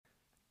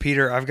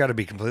Peter, I've got to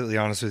be completely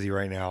honest with you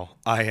right now.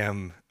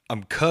 I'm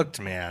cooked,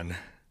 man.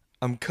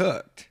 I'm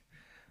cooked.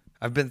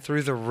 I've been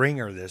through the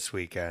ringer this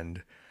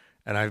weekend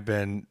and I've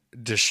been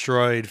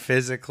destroyed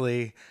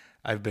physically.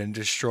 I've been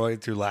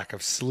destroyed through lack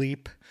of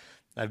sleep.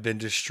 I've been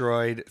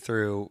destroyed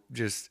through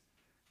just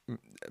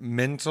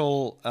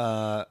mental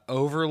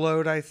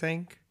overload, I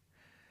think.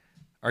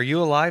 Are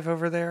you alive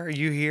over there? Are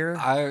you here?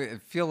 I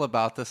feel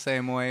about the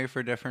same way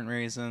for different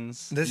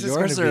reasons. This is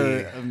Yours going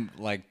to are be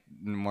like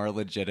more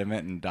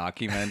legitimate and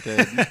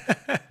documented.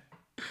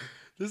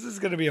 this is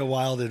going to be a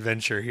wild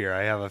adventure here.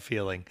 I have a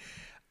feeling.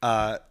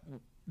 Uh,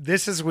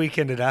 this is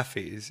weekend at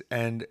Effie's,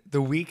 and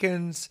the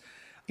weekends,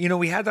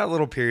 we had that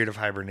little period of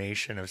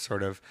hibernation of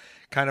sort of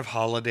kind of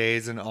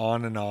holidays and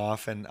on and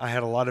off, and I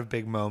had a lot of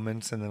big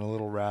moments and then a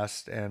little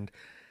rest, and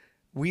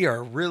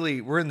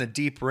we're in the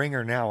deep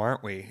ringer now,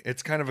 aren't we?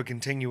 It's kind of a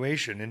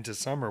continuation into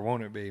summer,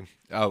 won't it be?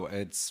 Oh,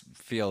 it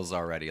feels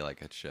already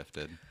like it's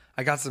shifted.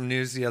 I got some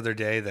news the other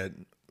day that,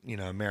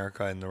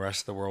 America and the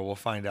rest of the world will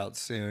find out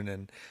soon.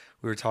 And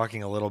we were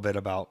talking a little bit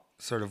about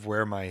sort of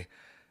where my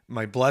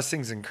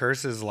blessings and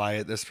curses lie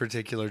at this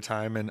particular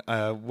time, and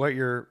what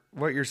you're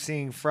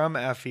seeing from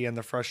Effie and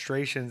the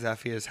frustrations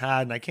Effie has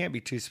had. And I can't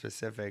be too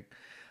specific.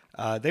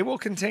 They will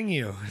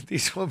continue.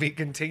 These will be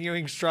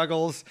continuing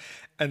struggles,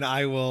 and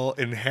I will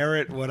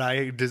inherit what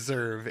I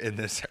deserve in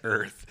this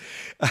earth.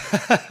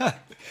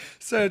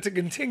 So to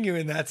continue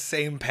in that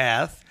same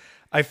path,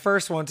 I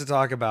first want to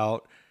talk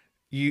about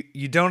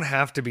you don't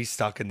have to be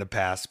stuck in the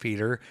past,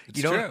 Peter. It's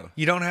true.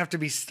 You don't have to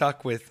be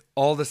stuck with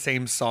all the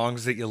same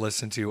songs that you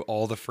listen to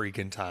all the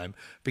freaking time,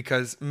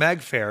 because Meg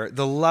Fair,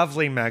 the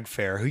lovely Meg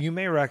Fair, who you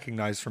may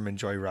recognize from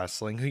Enjoy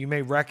Wrestling, who you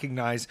may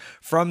recognize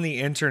from the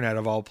internet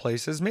of all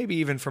places, maybe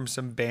even from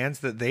some bands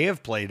that they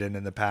have played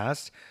in the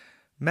past.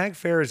 Meg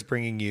Fair is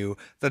bringing you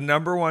the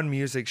number one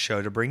music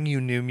show to bring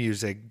you new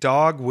music,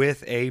 Dog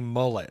with a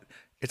Mullet.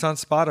 It's on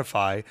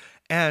Spotify,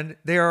 and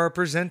they are a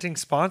presenting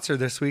sponsor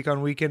this week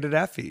on Weekend at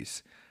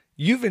Effie's.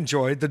 You've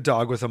enjoyed the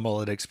Dog with a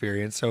Mullet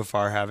experience so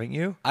far, haven't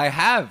you? I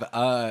have.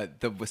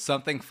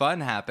 Something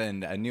fun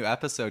happened. A new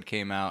episode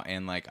came out,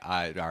 and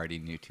I already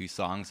knew 2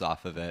 songs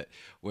off of it,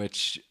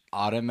 which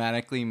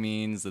automatically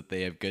means that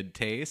they have good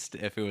taste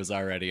if it was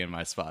already in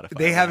my Spotify.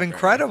 They have library.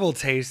 incredible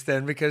taste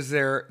then, because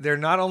they're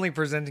not only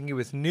presenting you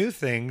with new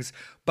things,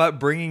 but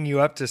bringing you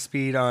up to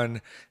speed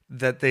on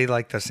that they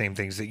like the same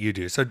things that you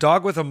do. So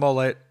Dog with a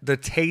Mullet, the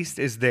taste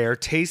is there.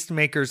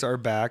 Tastemakers are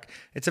back.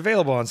 It's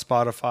available on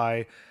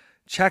Spotify.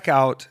 Check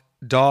out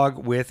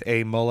Dog with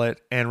a Mullet,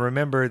 and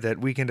remember that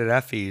Weekend at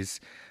Effie's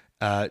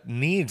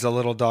needs a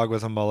little Dog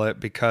with a Mullet,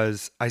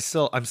 because I'm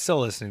still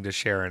listening to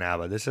Cher and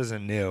ABBA. This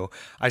isn't new.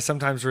 I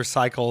sometimes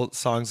recycle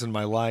songs in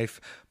my life,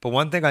 but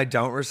one thing I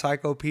don't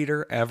recycle,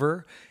 Peter,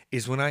 ever,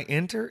 is when I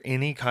enter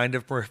any kind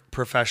of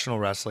professional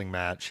wrestling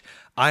match,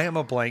 I am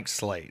a blank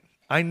slate.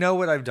 I know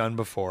what I've done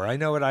before. I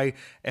know what I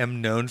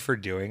am known for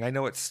doing. I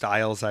know what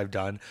styles I've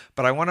done,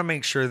 but I want to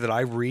make sure that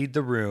I read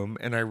the room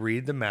and I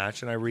read the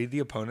match and I read the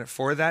opponent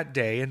for that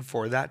day and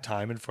for that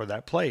time and for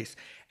that place.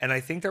 And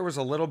I think there was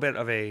a little bit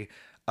of a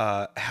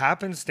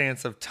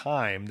happenstance of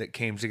time that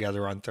came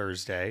together on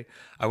Thursday.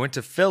 I went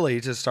to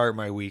Philly to start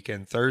my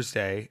weekend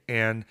Thursday,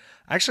 and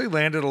actually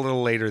landed a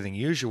little later than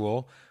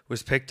usual,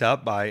 was picked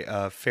up by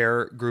a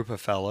fair group of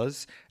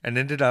fellas, and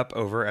ended up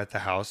over at the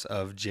house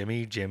of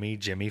Jimmy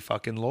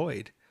fucking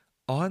Lloyd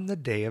on the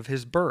day of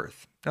his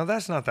birth. Now,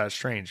 that's not that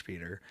strange,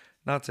 Peter.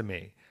 Not to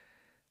me.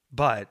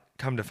 But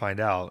come to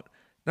find out,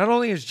 not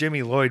only is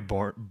Jimmy Lloyd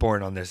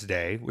born on this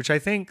day, which I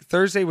think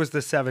Thursday was the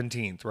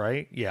 17th,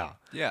 right? Yeah.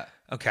 Yeah.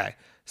 Okay.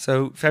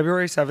 So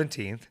February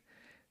 17th,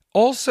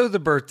 also the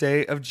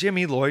birthday of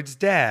Jimmy Lloyd's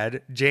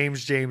dad,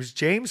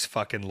 James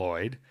fucking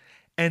Lloyd.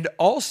 And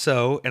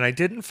also, and I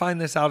didn't find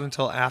this out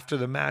until after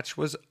the match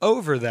was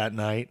over that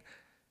night,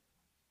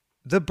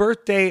 the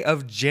birthday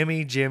of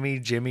Jimmy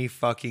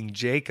fucking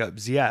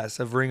Jacobs. Yes,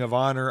 of Ring of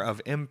Honor,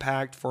 of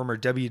Impact, former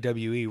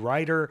WWE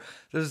writer,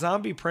 the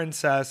Zombie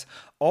Princess.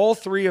 All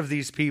 3 of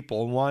these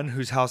people, one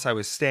whose house I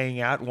was staying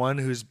at, one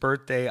whose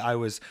birthday I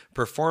was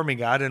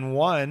performing at, and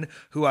one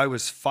who I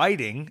was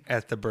fighting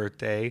at the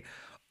birthday,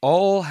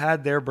 all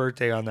had their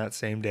birthday on that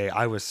same day.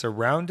 I was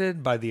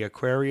surrounded by the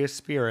Aquarius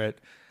spirit,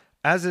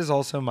 as is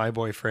also my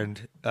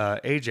boyfriend,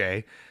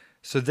 AJ.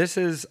 So this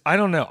is, I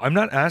don't know. I'm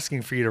not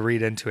asking for you to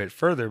read into it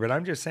further, but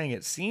I'm just saying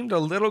it seemed a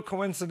little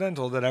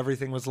coincidental that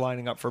everything was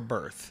lining up for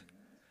birth.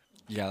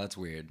 Yeah, that's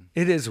weird.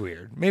 It is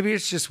weird. Maybe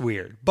it's just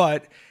weird.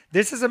 But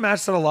this is a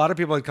match that a lot of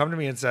people had come to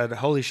me and said,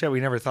 holy shit, we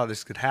never thought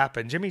this could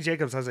happen. Jimmy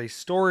Jacobs has a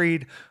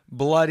storied,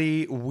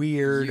 bloody,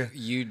 weird...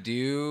 You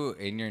do,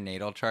 in your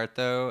natal chart,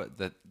 though,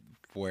 that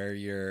where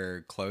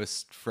your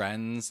close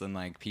friends and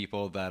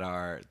people that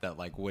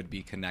would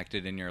be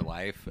connected in your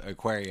life,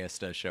 Aquarius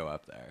does show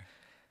up there.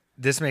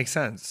 This makes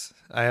sense.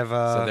 I have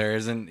So there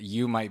isn't.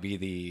 You might be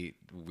the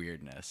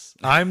weirdness.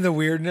 I'm the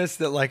weirdness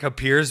that like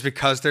appears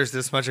because there's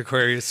this much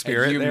Aquarius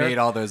spirit And you there. made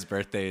all those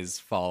birthdays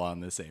fall on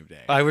the same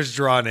day. I was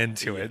drawn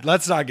into it.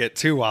 Let's not get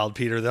too wild,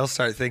 Peter. They'll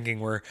start thinking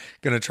we're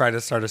going to try to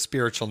start a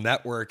spiritual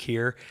network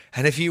here.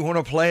 And if you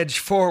want to pledge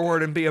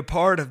forward and be a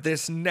part of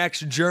this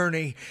next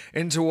journey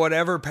into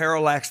whatever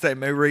parallax that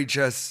may reach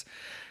us,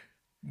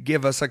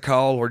 give us a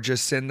call or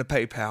just send the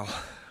PayPal.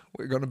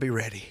 We're going to be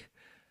ready.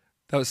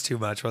 That was too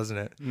much, wasn't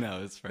it?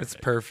 No, it's perfect. It's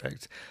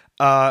perfect.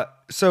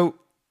 So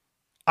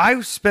I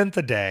spent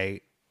the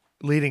day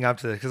leading up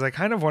to this because I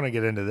kind of want to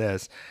get into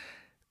this.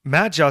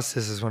 Matt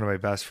Justice is one of my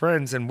best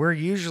friends, and we're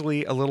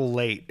usually a little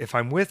late. If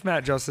I'm with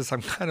Matt Justice,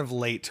 I'm kind of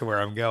late to where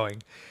I'm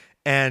going.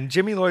 And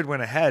Jimmy Lloyd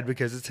went ahead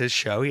because it's his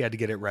show. He had to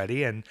get it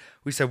ready. And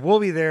we said, we'll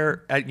be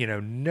there at,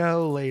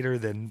 no later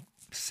than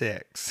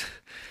 6.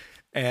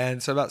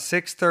 And so about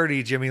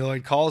 6:30, Jimmy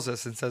Lloyd calls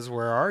us and says,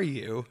 where are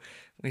you?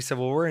 And he said,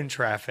 well, we're in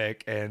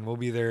traffic and we'll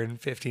be there in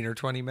 15 or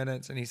 20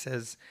 minutes. And he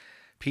says,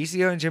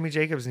 PCO and Jimmy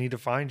Jacobs need to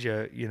find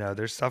you.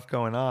 There's stuff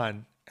going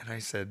on. And I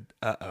said,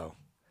 uh-oh,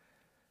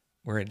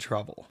 we're in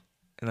trouble.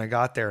 And I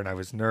got there and I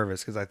was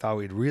nervous because I thought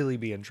we'd really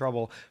be in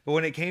trouble. But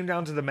when it came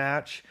down to the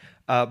match,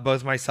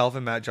 both myself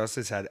and Matt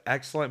Justice had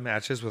excellent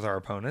matches with our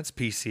opponents,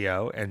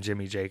 PCO and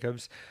Jimmy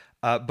Jacobs.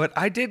 But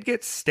I did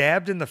get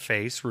stabbed in the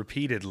face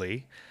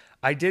repeatedly.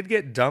 I did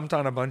get dumped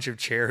on a bunch of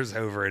chairs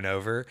over and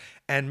over.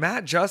 And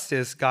Matt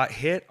Justice got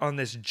hit on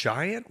this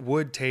giant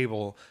wood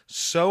table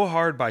so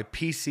hard by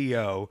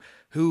PCO,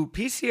 who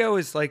PCO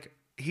is like,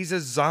 he's a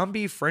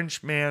zombie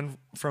French man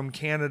from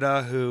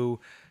Canada who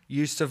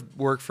used to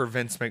work for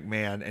Vince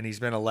McMahon, and he's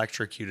been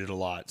electrocuted a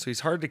lot. So he's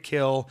hard to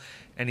kill,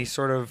 and he's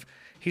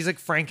like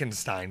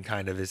Frankenstein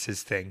kind of is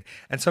his thing.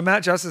 And so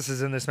Matt Justice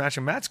is in this match,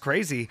 and Matt's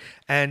crazy,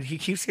 and he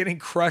keeps getting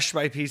crushed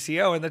by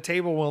PCO, and the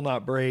table will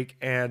not break.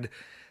 And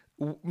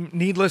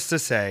needless to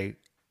say,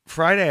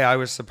 Friday I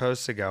was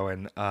supposed to go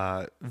and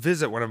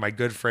visit one of my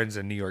good friends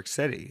in New York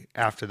City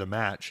after the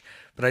match,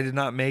 but I did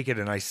not make it,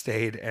 and I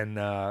stayed. And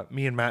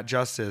me and Matt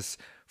Justice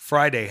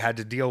Friday had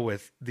to deal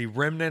with the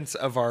remnants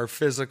of our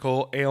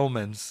physical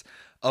ailments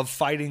of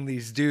fighting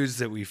these dudes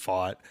that we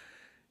fought.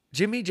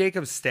 Jimmy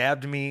Jacobs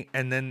stabbed me,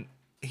 and then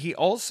he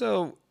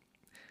also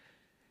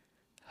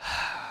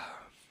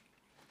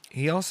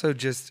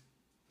just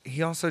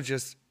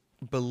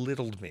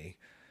belittled me.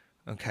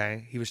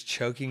 Okay. He was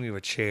choking me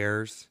with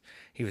chairs.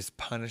 He was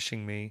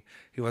punishing me.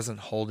 He wasn't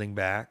holding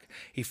back.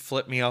 He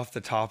flipped me off the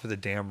top of the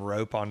damn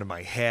rope onto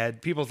my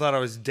head. People thought I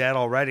was dead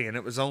already, and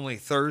it was only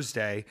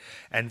Thursday.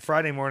 And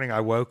Friday morning I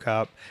woke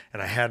up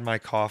and I had my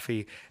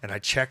coffee and I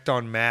checked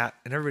on Matt,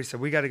 and everybody said,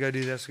 we got to go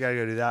do this. We got to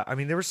go do that. I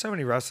mean, there were so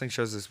many wrestling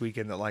shows this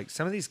weekend that like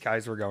some of these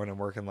guys were going and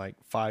working like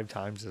 5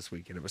 times this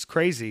weekend. It was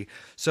crazy.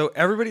 So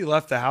everybody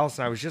left the house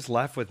and I was just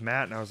left with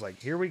Matt, and I was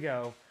like, here we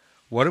go.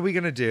 What are we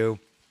going to do?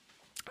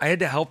 I had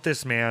to help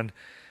this man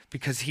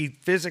because he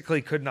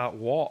physically could not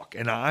walk.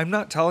 And I'm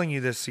not telling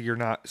you this so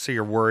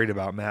you're worried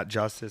about Matt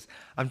Justice.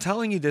 I'm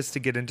telling you this to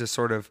get into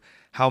sort of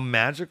how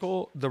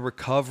magical the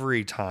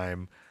recovery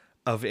time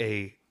of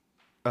a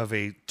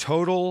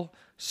total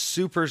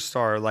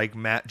superstar like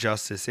Matt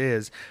Justice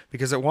is,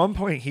 because at one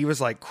point he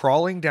was like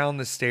crawling down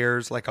the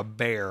stairs like a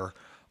bear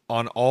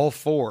on all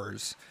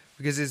fours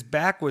because his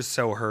back was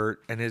so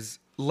hurt and his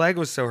leg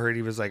was so hurt.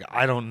 He was like,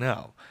 I don't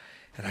know.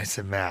 And I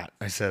said, Matt,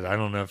 I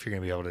don't know if you're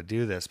going to be able to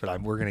do this,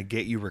 but we're going to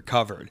get you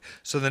recovered.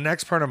 So the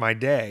next part of my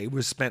day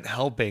was spent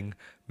helping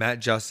Matt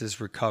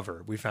Justice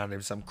recover. We found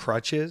him some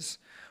crutches.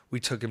 We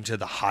took him to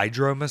the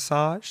hydro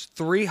massage.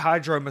 3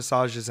 hydro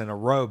massages in a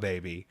row,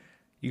 baby.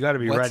 You got to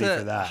be ready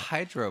for that.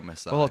 Hydro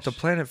massage? Well, at the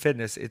Planet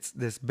Fitness, it's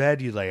this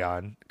bed you lay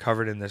on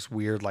covered in this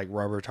weird like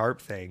rubber tarp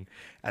thing.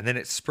 And then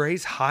it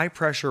sprays high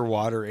pressure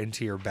water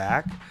into your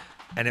back.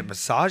 And it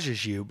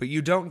massages you, but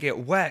you don't get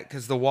wet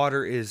because the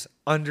water is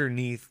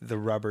underneath the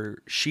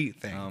rubber sheet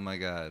thing. Oh, my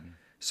God.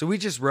 So we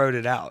just rode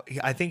it out.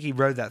 I think he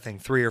rode that thing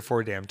 3 or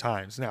 4 damn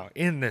times. Now,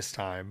 in this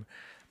time,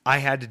 I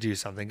had to do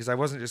something because I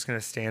wasn't just going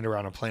to stand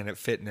around a Planet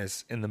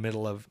Fitness in the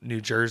middle of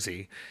New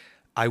Jersey.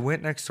 I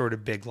went next door to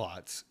Big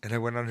Lots, and I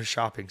went on a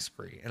shopping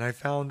spree. And I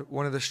found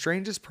one of the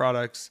strangest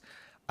products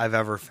I've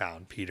ever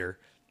found, Peter.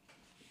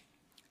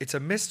 It's a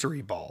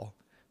mystery ball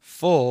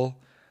full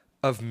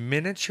of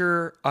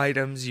miniature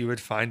items you would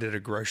find at a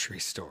grocery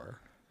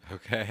store.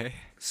 Okay.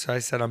 So I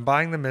said, I'm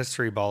buying the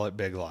mystery ball at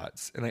Big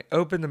Lots. And I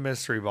opened the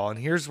mystery ball, and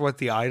here's what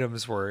the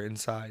items were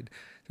inside.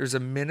 There's a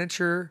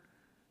miniature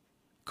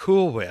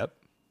Cool Whip.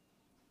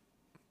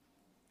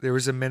 There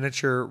was a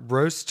miniature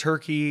roast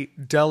turkey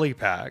deli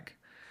pack,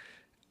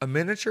 a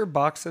miniature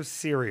box of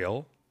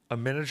cereal, a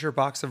miniature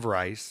box of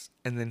rice,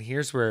 and then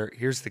here's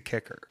the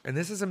kicker. And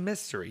this is a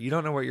mystery. You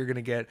don't know what you're going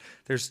to get.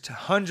 There's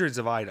hundreds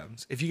of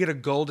items. If you get a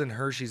golden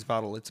Hershey's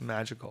bottle, it's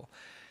magical.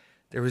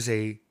 There was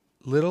a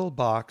little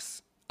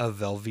box of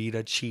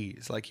Velveeta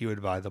cheese like you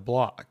would buy the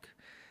block.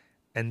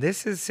 And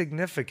this is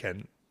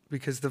significant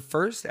because the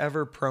first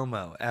ever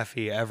promo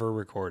Effie ever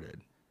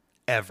recorded,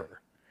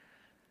 ever,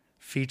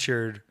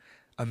 featured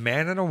a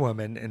man and a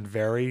woman in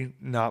very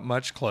not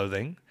much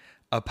clothing,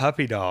 a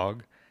puppy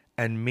dog,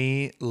 and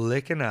me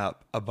licking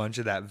up a bunch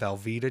of that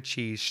Velveeta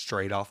cheese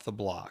straight off the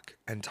block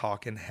and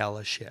talking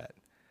hella shit.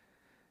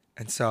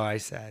 And so I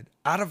said,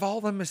 out of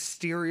all the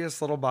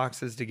mysterious little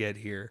boxes to get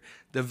here,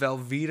 the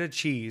Velveeta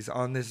cheese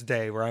on this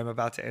day where I'm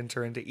about to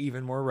enter into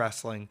even more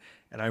wrestling,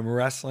 and I'm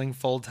wrestling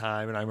full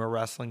time and I'm a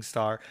wrestling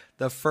star,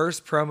 the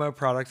first promo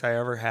product I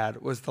ever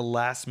had was the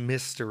last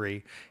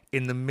mystery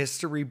in the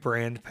mystery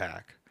brand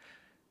pack.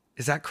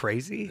 Is that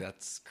crazy?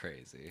 That's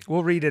crazy.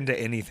 We'll read into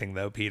anything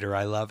though, Peter.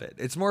 I love it.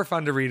 It's more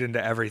fun to read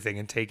into everything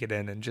and take it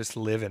in and just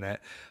live in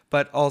it.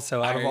 But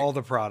also, out of all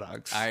the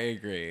products, I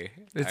agree.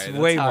 it's that's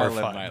way how more I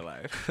live fun. my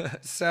life.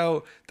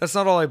 So that's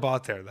not all I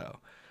bought there though,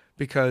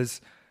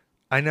 because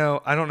I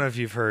don't know if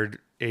you've heard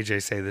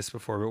AJ say this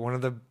before, but one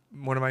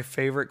of my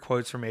favorite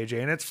quotes from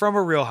AJ, and it's from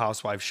a Real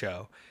Housewives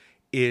show,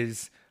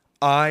 is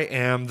 "I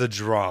am the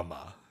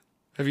drama."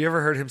 Have you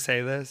ever heard him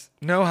say this?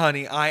 No,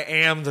 honey, I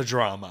am the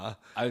drama.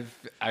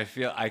 I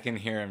feel I can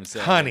hear him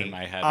saying it Honey, in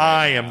my head.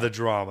 I right am now. the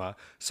drama.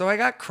 So I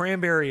got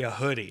Cranberry a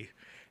hoodie,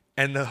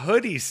 and the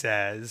hoodie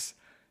says,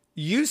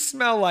 "You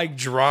smell like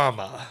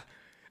drama."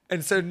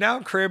 And so now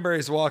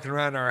Cranberry's walking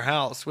around our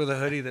house with a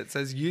hoodie that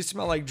says, "You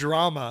smell like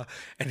drama."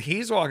 And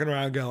he's walking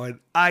around going,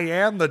 "I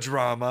am the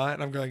drama."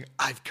 And I'm going,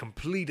 I've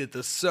completed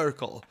the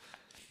circle.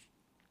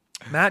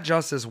 Matt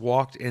Justice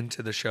walked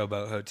into the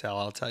Showboat Hotel,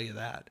 I'll tell you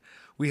that.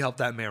 We helped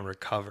that man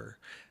recover.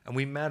 And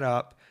we met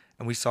up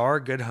and we saw our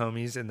good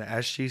homies in the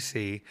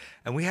SGC.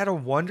 And we had a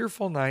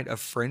wonderful night of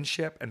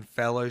friendship and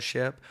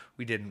fellowship.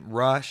 We didn't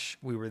rush.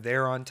 We were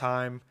there on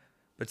time.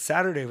 But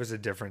Saturday was a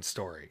different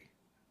story.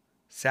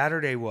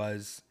 Saturday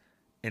was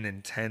an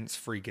intense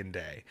freaking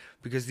day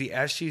because the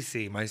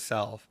SGC,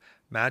 myself,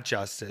 Matt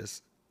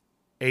Justice,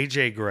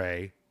 AJ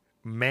Gray,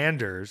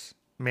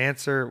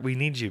 Manser, we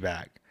need you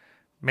back.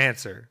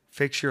 Manser,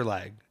 fix your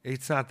leg.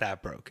 It's not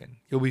that broken.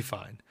 You'll be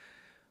fine.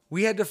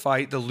 We had to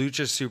fight the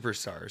Lucha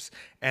Superstars.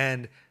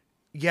 And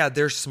yeah,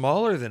 they're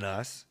smaller than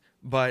us,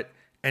 but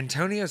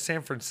Antonio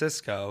San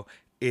Francisco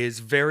is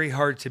very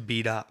hard to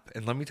beat up.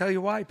 And let me tell you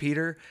why,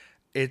 Peter.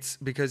 It's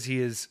because he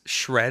is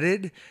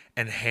shredded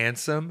and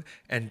handsome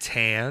and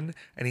tan,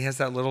 and he has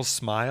that little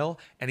smile.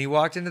 And he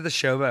walked into the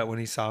Showboat when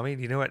he saw me.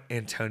 Do you know what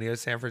Antonio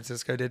San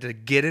Francisco did to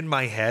get in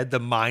my head, the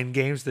mind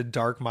games, the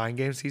dark mind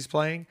games he's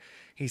playing?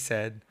 He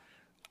said,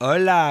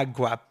 "Hola,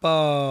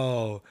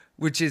 guapo,"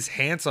 which is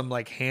handsome,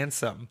 like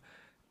handsome.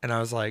 And I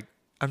was like,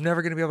 I'm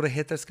never going to be able to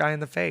hit this guy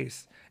in the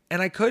face.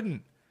 And I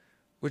couldn't,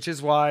 which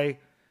is why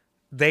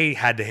they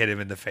had to hit him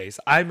in the face.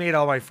 I made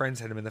all my friends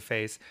hit him in the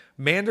face.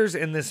 Manders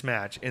in this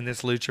match, in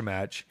this lucha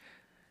match,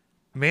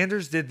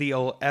 Manders did the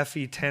old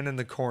FE10 in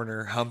the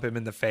corner, hump him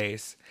in the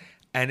face.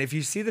 And if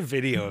you see the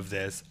video of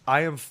this,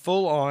 I am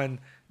full on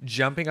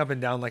jumping up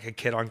and down like a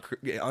kid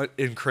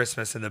in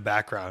Christmas in the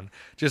background.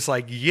 Just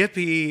like,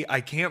 yippee,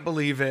 I can't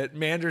believe it.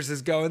 Manders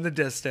is going the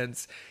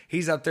distance.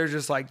 He's up there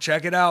just like,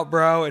 check it out,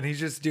 bro. And he's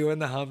just doing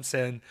the humps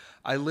in.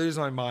 I lose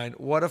my mind.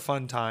 What a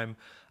fun time.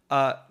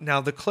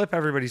 Now, the clip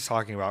everybody's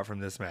talking about from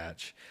this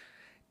match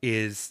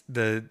is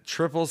the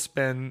triple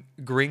spin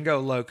Gringo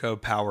Loco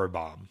power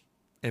bomb.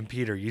 And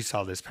Peter, you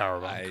saw this power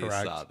bomb, correct?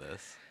 I saw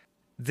this.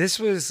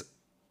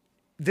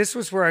 This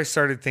was where I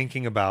started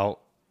thinking about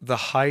the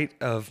height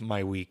of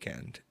my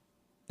weekend.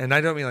 And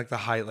I don't mean like the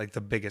height, like the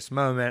biggest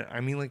moment.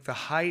 I mean like the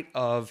height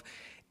of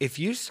if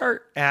you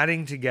start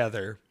adding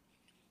together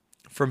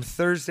from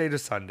Thursday to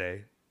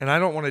Sunday, and I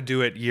don't want to do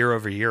it year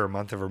over year or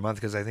month over month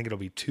because I think it'll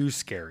be too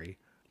scary.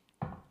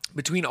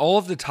 Between all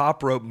of the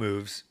top rope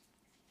moves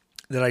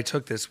that I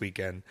took this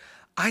weekend,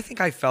 I think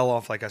I fell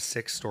off like a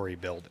 6-story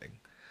building.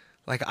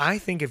 Like, I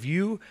think if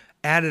you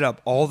added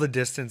up all the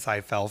distance I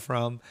fell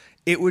from,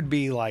 it would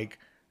be like,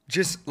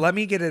 just let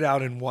me get it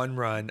out in one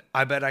run.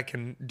 I bet I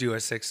can do a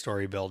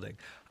 6-story building.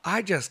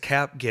 I just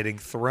kept getting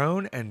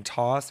thrown and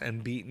tossed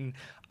and beaten.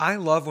 I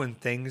love when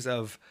things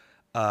of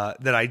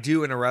that I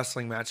do in a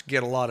wrestling match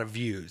get a lot of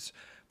views.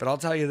 But I'll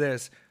tell you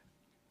this,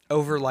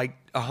 over like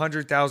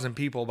 100,000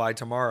 people by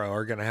tomorrow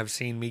are going to have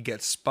seen me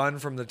get spun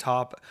from the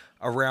top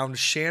around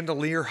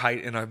chandelier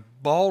height in a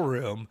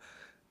ballroom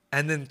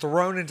and then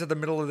thrown into the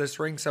middle of this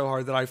ring so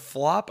hard that I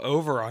flop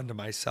over onto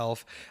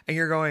myself. And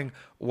you're going,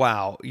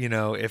 wow, you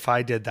know, if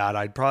I did that,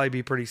 I'd probably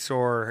be pretty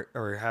sore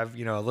or have,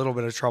 you know, a little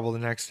bit of trouble the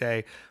next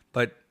day.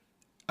 But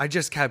I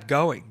just kept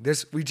going.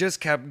 We just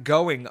kept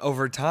going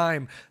over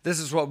time. This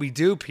is what we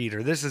do,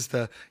 Peter. This is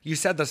you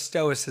said the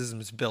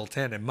stoicism's built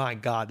in, and my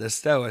God, the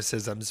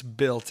stoicism's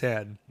built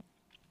in.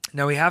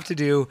 Now we have to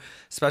do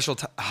special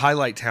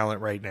highlight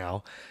talent right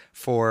now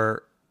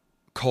for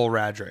Cole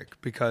Radrick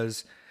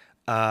because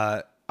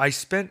I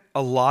spent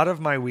a lot of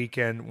my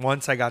weekend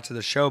once I got to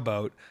the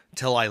Showboat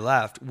till I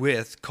left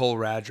with Cole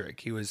Radrick.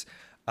 He was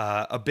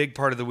a big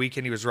part of the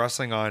weekend. He was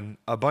wrestling on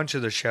a bunch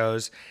of the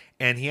shows,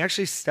 and he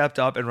actually stepped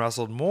up and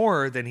wrestled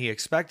more than he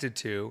expected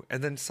to.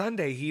 And then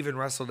Sunday, he even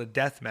wrestled a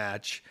death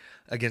match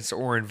against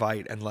Orin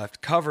Veidt and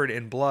left covered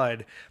in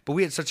blood. But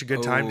we had such a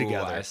good time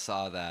together. I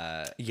saw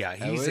that. Yeah,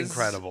 he's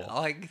incredible.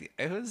 Like,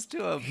 it was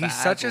to a He's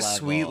bad such a level.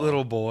 sweet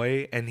little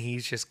boy, and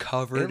he's just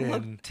covered It in.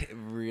 looked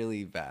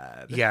really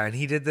bad. Yeah, and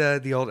he did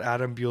the old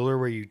Adam Bueller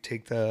where you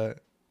take the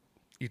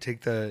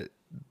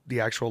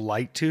actual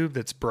light tube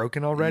that's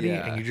broken already,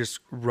 Yeah. and you just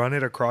run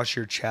it across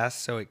your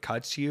chest so it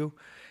cuts you.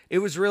 It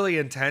was really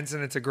intense,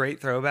 and it's a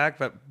great throwback.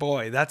 But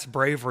boy, that's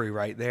bravery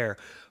right there.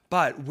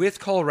 But with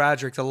Cole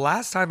Radrick, the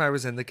last time I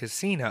was in the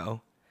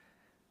casino,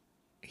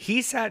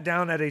 he sat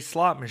down at a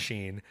slot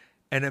machine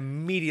and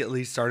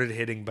immediately started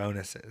hitting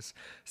bonuses.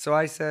 So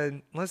I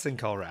said, listen,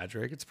 Cole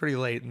Radrick, it's pretty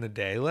late in the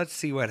day. Let's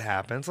see what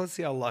happens. Let's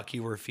see how lucky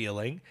we're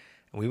feeling.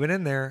 And we went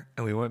in there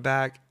and we went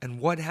back.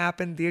 And what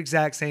happened? The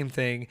exact same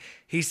thing.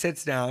 He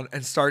sits down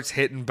and starts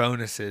hitting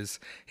bonuses.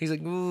 He's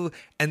like, ooh.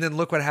 And then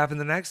look what happened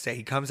the next day.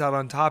 He comes out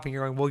on top and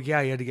you're going, well,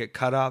 yeah, he had to get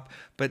cut up.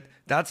 But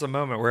that's the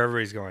moment where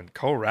everybody's going,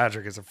 Cole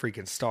Radrick is a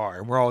freaking star.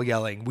 And we're all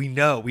yelling, we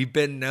know, we've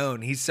been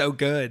known. He's so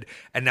good.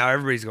 And now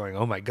everybody's going,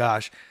 oh my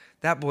gosh.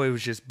 That boy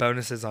was just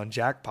bonuses on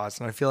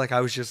jackpots. And I feel like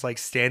I was just like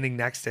standing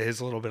next to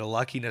his little bit of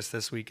luckiness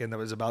this weekend that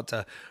was about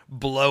to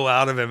blow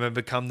out of him and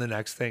become the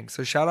next thing.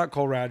 So shout out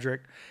Cole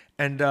Radrick.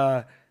 And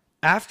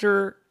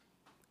after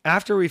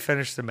we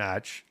finished the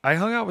match, I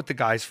hung out with the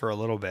guys for a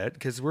little bit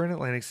because we're in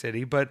Atlantic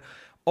City. But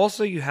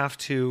also you have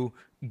to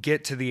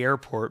get to the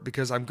airport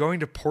because I'm going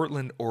to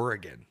Portland,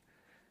 Oregon.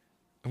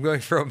 I'm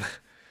going from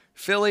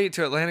Philly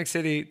to Atlantic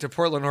City to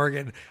Portland,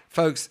 Oregon.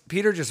 Folks,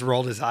 Peter just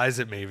rolled his eyes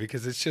at me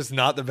because it's just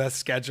not the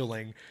best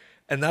scheduling.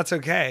 And that's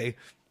okay.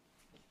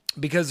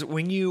 Because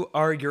when you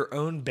are your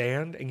own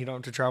band and you don't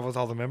have to travel with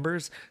all the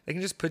members, they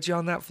can just put you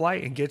on that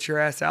flight and get your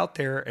ass out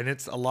there. And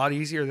it's a lot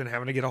easier than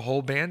having to get a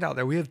whole band out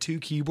there. We have 2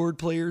 keyboard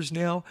players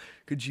now.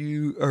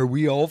 Are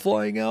we all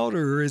flying out,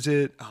 or is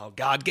it, oh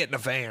God, get in a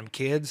van,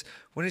 kids.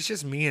 When it's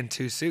just me and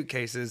 2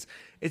 suitcases,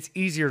 it's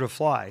easier to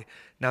fly.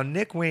 Now,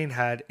 Nick Wayne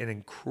had an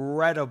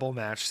incredible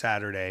match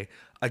Saturday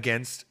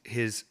against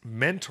his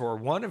mentor,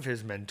 one of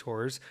his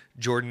mentors,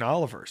 Jordan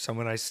Oliver,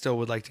 someone I still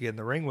would like to get in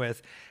the ring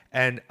with.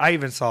 And I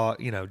even saw,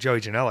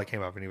 Joey Janela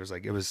came up and he was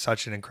like, it was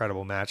such an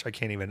incredible match. I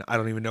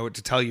don't even know what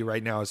to tell you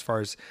right now as far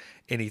as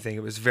anything.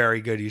 It was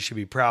very good. You should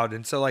be proud.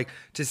 And so like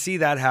to see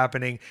that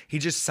happening, he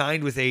just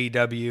signed with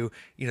AEW.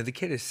 The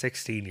kid is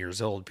 16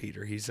 years old,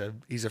 Peter. He's a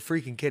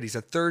freaking kid. He's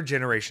a 3rd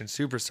generation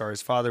superstar.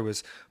 His father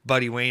was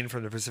Buddy Wayne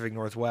from the Pacific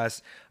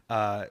Northwest.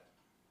 Moonjack,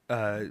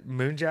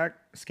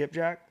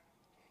 Skipjack.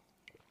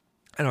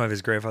 I don't have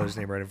his grandfather's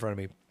name right in front of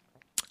me.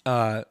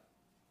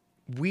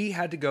 We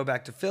had to go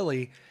back to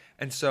Philly.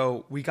 And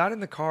so we got in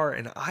the car,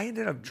 and I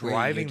ended up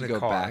driving the car.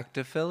 Go back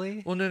to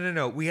Philly? Well,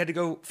 no. We had to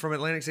go from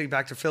Atlantic City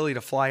back to Philly to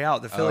fly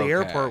out. The Philly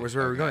airport was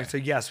where we were going. So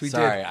yes, we did.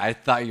 Sorry, I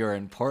thought you were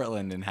in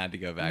Portland and had to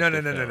go back.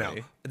 No.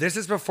 This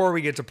is before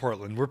we get to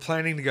Portland. We're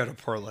planning to go to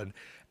Portland.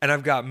 And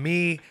I've got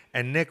me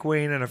and Nick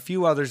Wayne and a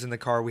few others in the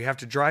car. We have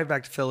to drive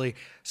back to Philly.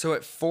 So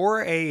at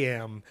 4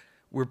 a.m.,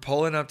 we're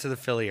pulling up to the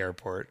Philly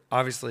airport.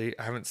 Obviously,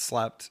 I haven't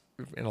slept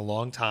in a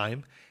long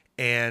time.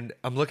 And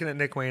I'm looking at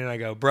Nick Wayne and I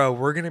go, bro,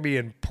 we're going to be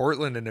in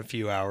Portland in a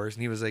few hours.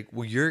 And he was like,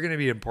 well, you're going to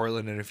be in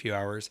Portland in a few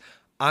hours.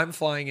 I'm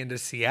flying into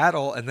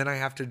Seattle and then I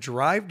have to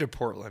drive to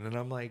Portland. And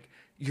I'm like,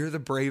 you're the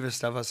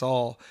bravest of us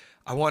all.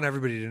 I want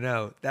everybody to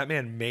know that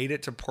man made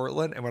it to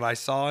Portland. And when I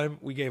saw him,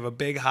 we gave a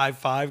big high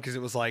five because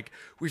it was like,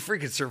 we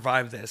freaking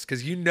survived this.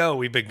 Because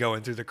we've been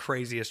going through the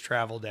craziest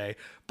travel day,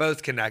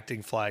 both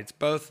connecting flights,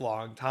 both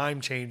long time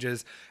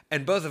changes,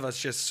 and both of us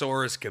just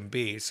sore as can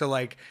be. So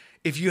like,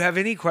 if you have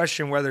any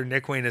question whether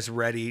Nick Wayne is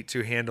ready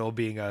to handle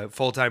being a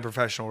full-time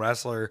professional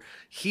wrestler,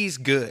 he's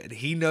good.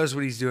 He knows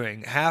what he's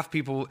doing. Half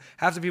the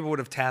people would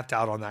have tapped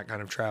out on that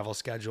kind of travel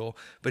schedule,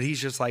 but he's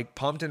just like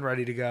pumped and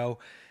ready to go.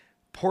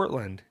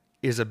 Portland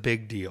is a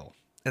big deal.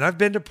 And I've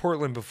been to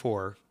Portland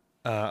before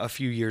a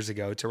few years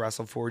ago to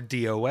wrestle for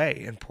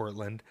DOA in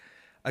Portland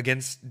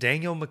against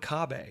Daniel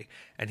Makabe.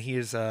 And he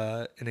is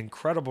an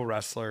incredible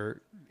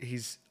wrestler.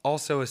 He's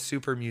also a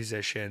super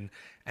musician,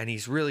 and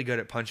he's really good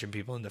at punching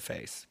people in the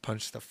face.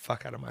 Punch the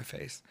fuck out of my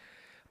face.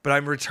 But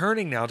I'm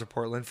returning now to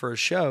Portland for a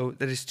show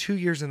that is 2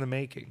 years in the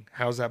making.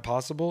 How's that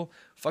possible?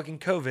 Fucking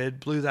COVID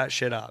blew that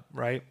shit up,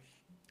 right?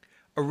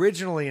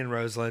 Originally in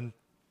Roseland,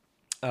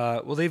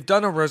 they've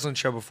done a Roseland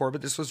show before,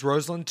 but this was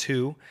Roseland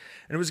 2,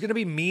 and it was going to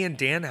be me and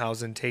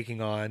Danhausen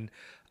taking on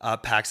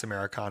Pax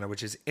Americana,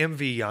 which is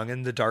MV Young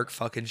and the Dark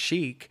fucking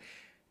Sheik.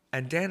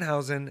 And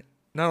Danhausen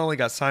not only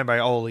got signed by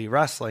All Elite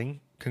Wrestling,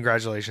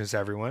 congratulations to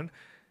everyone,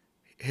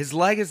 his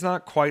leg is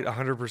not quite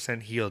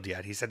 100% healed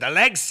yet. He said, the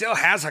leg still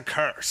has a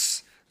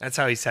curse. That's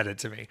how he said it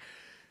to me.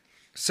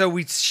 So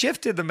we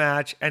shifted the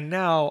match, and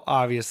now,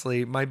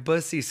 obviously, my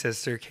Bussy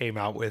sister came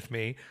out with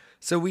me.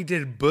 So we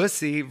did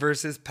Bussy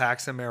versus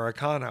Pax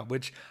Americana,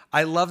 which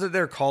I love that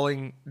they're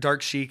calling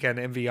Dark Sheik and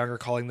MV Young are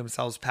calling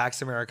themselves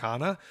Pax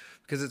Americana,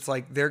 because it's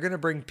like they're going to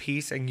bring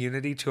peace and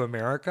unity to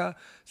America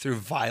through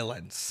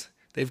violence.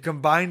 They've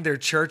combined their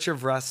Church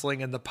of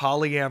Wrestling and the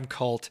Polyam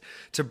cult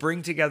to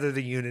bring together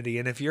the unity.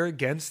 And if you're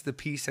against the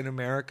peace in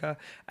America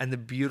and the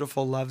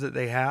beautiful love that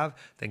they have,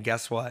 then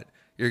guess what?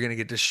 you're going to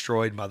get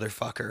destroyed,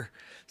 motherfucker.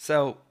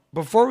 So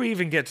before we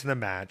even get to the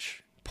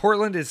match,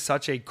 Portland is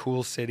such a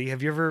cool city.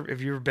 Have you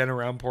ever been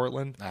around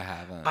Portland? I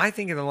haven't. I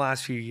think in the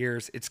last few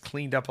years, it's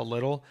cleaned up a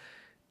little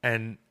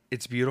and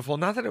it's beautiful.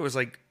 Not that it was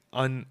like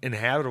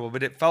uninhabitable,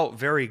 but it felt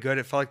very good.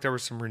 It felt like there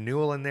was some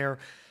renewal in there.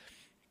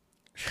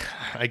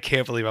 I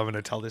can't believe I'm going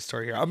to tell this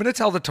story here. I'm going to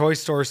tell the toy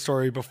store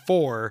story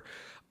before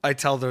I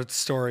tell the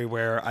story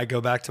where I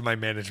go back to my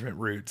management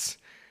roots.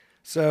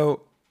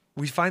 So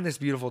we find this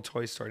beautiful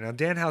toy store. Now,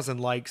 Danhausen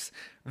likes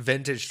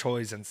vintage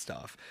toys and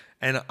stuff.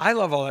 And I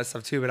love all that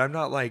stuff too, but I'm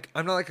not like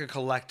a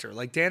collector.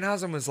 Like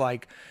Danhausen was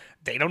like,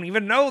 they don't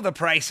even know the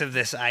price of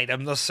this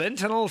item. The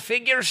Sentinel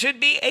figure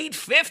should be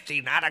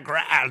 $850, not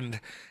 $1,000.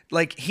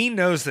 Like he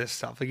knows this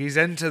stuff. Like he's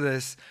into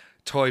this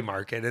toy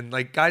market, and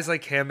like guys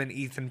like him and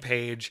Ethan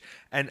Page,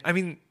 and I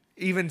mean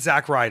even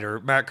Zack Ryder,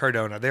 Matt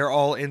Cardona, they're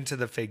all into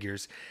the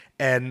figures,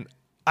 and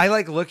I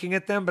like looking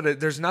at them,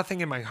 but there's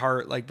nothing in my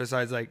heart like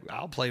besides like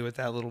I'll play with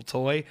that little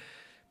toy.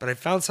 But I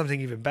found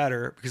something even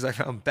better because I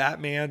found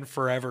Batman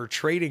Forever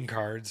trading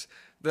cards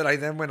that I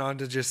then went on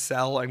to just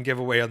sell and give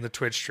away on the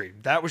Twitch stream.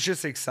 That was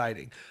just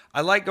exciting.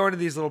 I like going to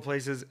these little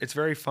places. It's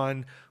very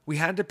fun. We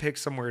had to pick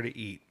somewhere to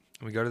eat,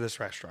 and we go to this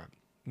restaurant.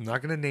 I'm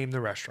not going to name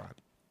the restaurant.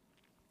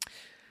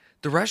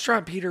 The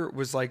restaurant, Peter,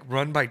 was like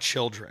run by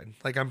children.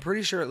 Like I'm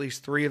pretty sure at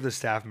least 3 of the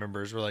staff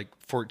members were like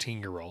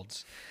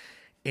 14-year-olds.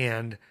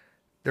 And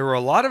there were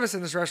a lot of us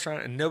in this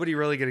restaurant and nobody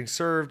really getting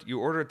served. You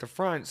order at the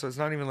front, so it's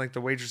not even like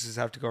the waitresses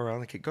have to go around.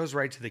 Like it goes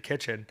right to the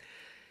kitchen.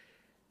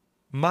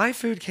 My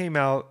food came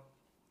out,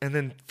 and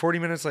then 40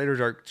 minutes later,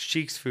 Dark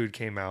Sheik's food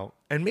came out.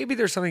 And maybe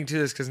there's something to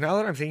this because now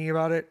that I'm thinking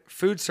about it,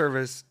 food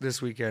service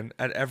this weekend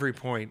at every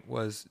point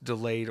was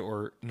delayed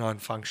or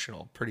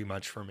non-functional pretty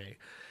much for me.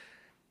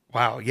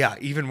 Wow, yeah,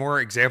 even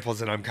more examples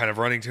that I'm kind of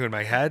running to in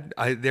my head.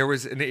 There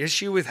was an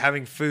issue with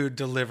having food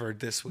delivered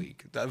this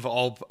week of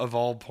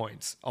all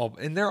points.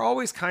 And there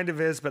always kind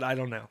of is, but I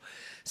don't know.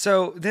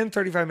 So then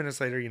 35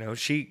 minutes later,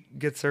 she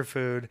gets her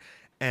food,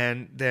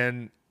 and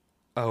then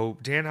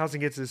Danhausen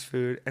gets his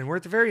food, and we're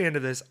at the very end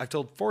of this. I've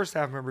told 4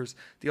 staff members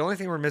the only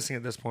thing we're missing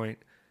at this point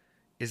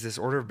is this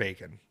order of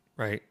bacon,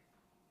 right?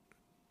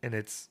 And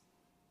it's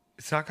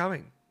not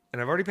coming.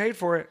 And I've already paid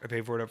for it. I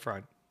paid for it up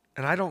front.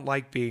 And I don't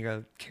like being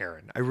a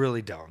Karen. I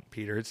really don't,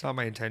 Peter. It's not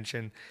my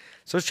intention.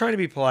 So I was trying to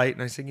be polite,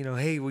 and I said,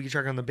 hey, will you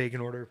check on the bacon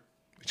order?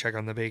 We check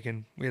on the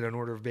bacon. We had an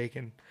order of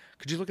bacon.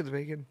 Could you look at the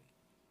bacon?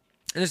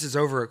 And this is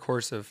over a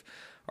course of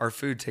our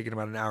food taking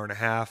about an hour and a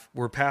half.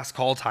 We're past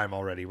call time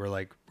already. We're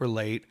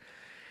late.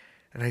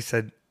 And they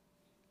said,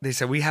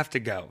 we have to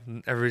go.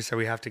 And everybody said,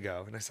 we have to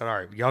go. And I said, all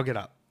right, y'all get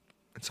up.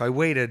 And so I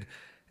waited,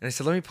 and I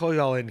said, let me pull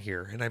y'all in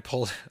here. And I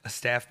pulled a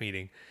staff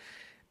meeting.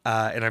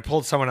 And I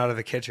pulled someone out of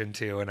the kitchen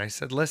too. And I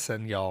said,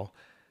 listen, y'all,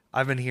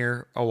 I've been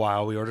here a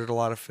while. We ordered a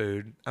lot of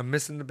food. I'm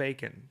missing the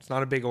bacon. It's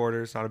not a big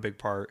order. It's not a big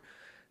part.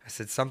 I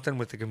said, something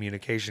with the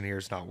communication here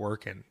is not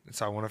working. And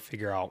so I want to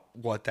figure out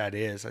what that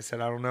is. I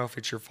said, I don't know if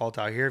it's your fault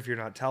out here, if you're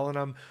not telling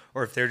them,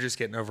 or if they're just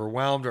getting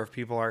overwhelmed, or if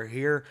people aren't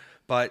here.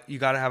 But you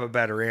got to have a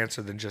better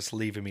answer than just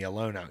leaving me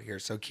alone out here.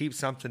 So keep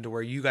something to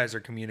where you guys are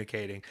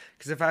communicating.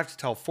 Because if I have to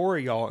tell 4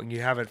 of y'all and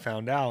you haven't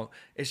found out,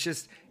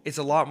 it's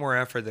a lot more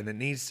effort than it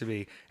needs to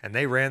be. And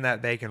they ran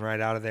that bacon right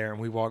out of there, and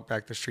we walked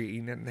back the street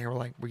eating it. And they were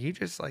like, were you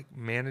just like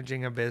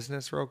managing a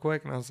business real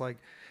quick? And I was like,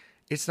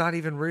 it's not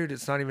even rude.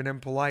 It's not even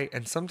impolite.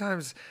 And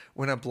sometimes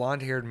when a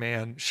blonde-haired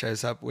man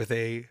shows up with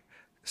a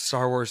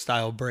Star Wars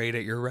style braid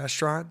at your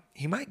restaurant,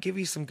 he might give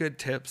you some good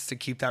tips to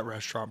keep that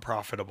restaurant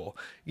profitable.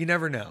 You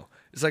never know.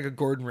 It's like a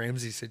Gordon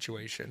Ramsay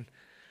situation.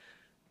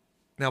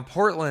 Now,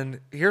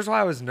 Portland, here's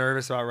why I was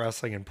nervous about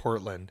wrestling in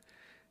Portland.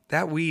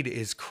 That weed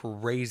is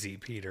crazy,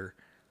 Peter.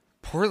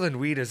 Portland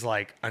weed is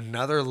like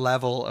another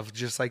level of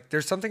just like,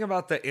 there's something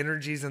about the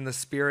energies and the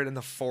spirit and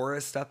the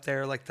forest up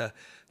there, like the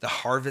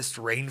harvest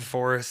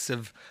rainforests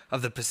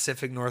of the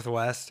Pacific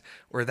Northwest,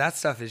 where that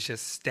stuff is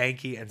just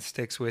stanky and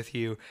sticks with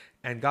you.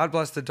 And God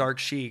bless the Dark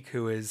Sheik,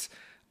 who is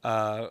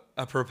a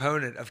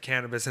proponent of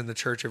cannabis in the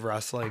Church of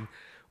Wrestling.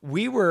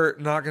 We were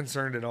not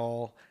concerned at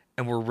all,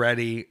 and we're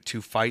ready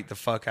to fight the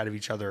fuck out of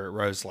each other at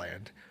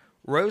Roseland.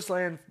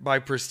 Roseland by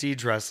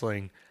Prestige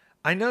Wrestling.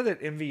 I know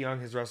that MV Young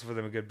has wrestled for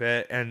them a good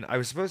bit, and I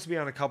was supposed to be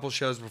on a couple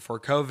shows before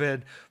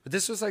COVID, but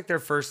this was like their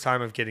first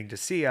time of getting to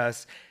see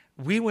us.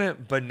 We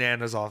went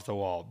bananas off the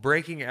wall,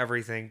 breaking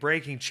everything,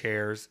 breaking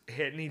chairs,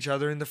 hitting each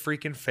other in the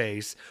freaking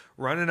face,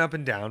 running up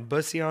and down,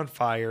 Bussy on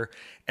fire.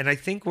 And I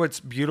think what's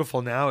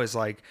beautiful now is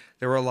like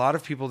there were a lot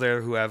of people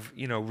there who have,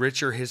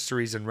 richer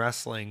histories in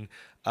wrestling,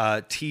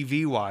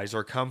 TV wise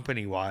or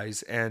company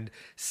wise, and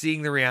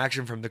seeing the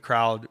reaction from the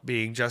crowd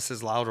being just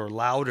as loud or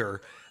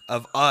louder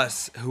of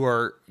us who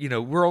are,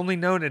 we're only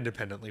known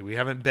independently. We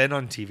haven't been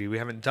on TV. We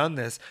haven't done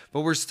this,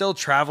 but we're still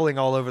traveling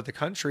all over the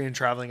country and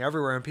traveling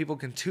everywhere. And people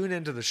can tune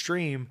into the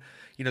stream,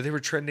 they were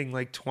trending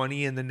like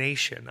 20 in the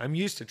nation. I'm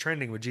used to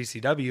trending with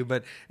GCW,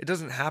 but it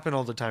doesn't happen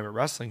all the time at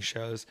wrestling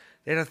shows.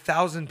 They had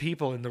 1,000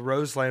 people in the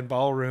Roseland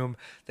Ballroom.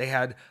 They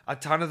had a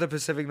ton of the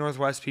Pacific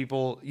Northwest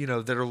people,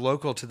 that are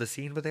local to the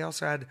scene, but they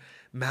also had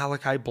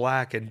Malachi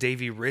Black and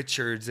Davey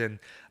Richards and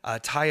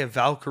Taya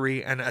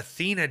Valkyrie, and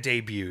Athena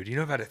debuted. You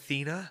know about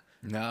Athena?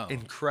 No.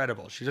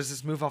 Incredible. She does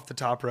this move off the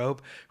top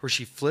rope where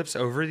she flips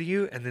over to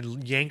you and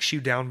then yanks you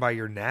down by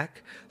your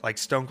neck like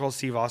Stone Cold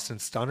Steve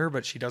Austin's Stunner,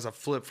 but she does a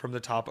flip from the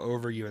top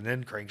over you and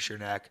then cranks your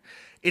neck.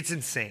 It's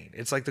insane.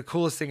 It's like the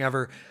coolest thing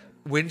ever.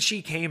 When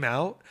she came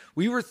out,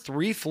 we were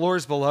 3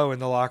 floors below in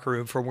the locker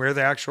room from where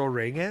the actual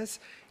ring is.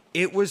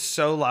 It was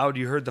so loud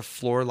you heard the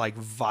floor like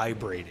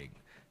vibrating.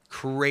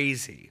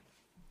 Crazy.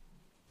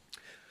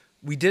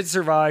 We did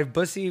survive.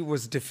 Bussy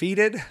was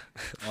defeated.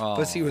 Oh.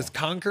 Bussy was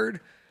conquered.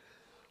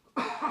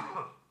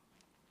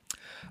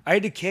 I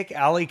had to kick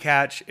Alley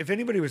Catch. If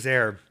anybody was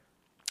there,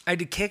 I had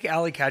to kick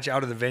Alley Catch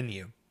out of the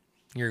venue.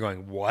 You're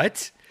going,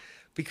 what?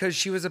 Because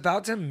she was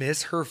about to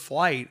miss her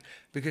flight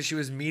because she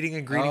was meeting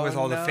and greeting with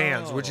all the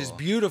fans, which is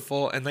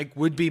beautiful and like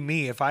would be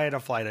me. If I had a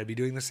flight, I'd be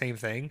doing the same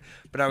thing.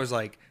 But I was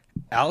like,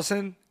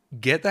 Allison,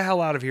 get the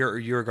hell out of here or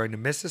you're going to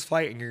miss this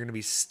flight and you're going to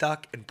be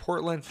stuck in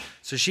Portland.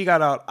 So she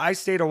got out. I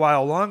stayed a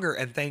while longer,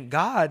 and thank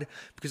God,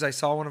 because I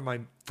saw one of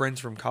my friends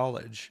from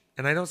college.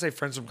 And I don't say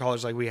friends from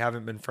college like we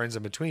haven't been friends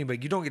in between,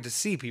 but you don't get to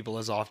see people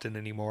as often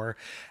anymore.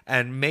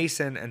 And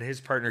Mason and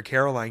his partner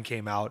Caroline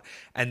came out,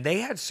 and they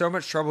had so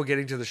much trouble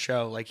getting to the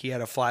show. Like, he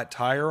had a flat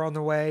tire on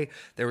the way.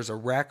 There was a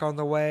wreck on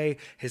the way.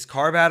 His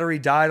car battery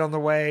died on the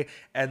way.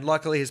 And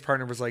luckily his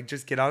partner was like,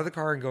 just get out of the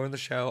car and go in the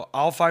show.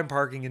 I'll find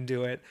parking and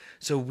do it.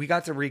 So we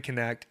got to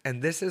reconnect.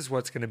 And this is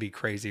what's going to be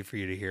crazy for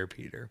you to hear,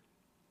 Peter.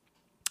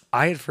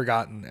 I had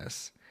forgotten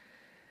this.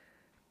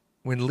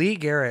 When Lee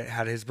Garrett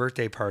had his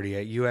birthday party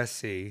at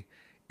USC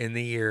in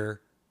the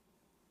year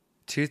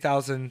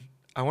 2000,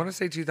 I want to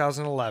say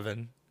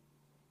 2011.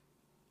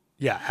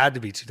 Yeah, it had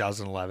to be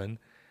 2011.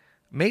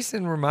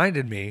 Mason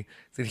reminded me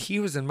that he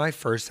was in my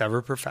first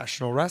ever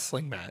professional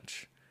wrestling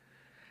match.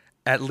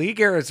 At Lee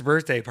Garrett's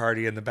birthday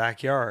party in the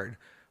backyard,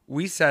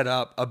 we set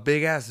up a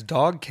big ass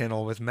dog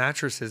kennel with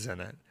mattresses in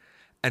it.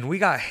 And we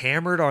got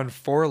hammered on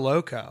Four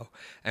Loko.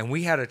 And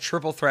we had a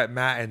triple threat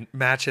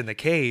match in the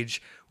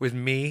cage with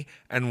me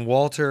and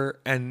Walter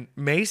and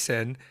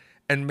Mason.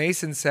 And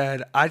Mason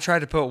said, I tried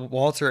to put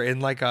Walter in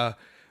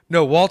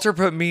Walter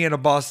put me in a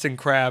Boston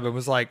Crab and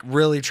was like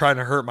really trying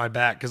to hurt my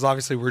back. Because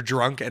obviously we're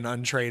drunk and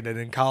untrained and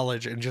in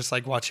college and just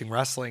like watching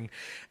wrestling.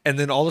 And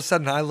then all of a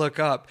sudden I look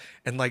up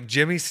and like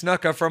Jimmy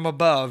Snuka from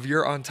above,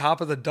 you're on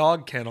top of the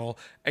dog kennel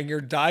and you're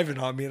diving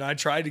on me. And I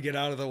tried to get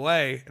out of the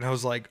way. And I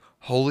was like,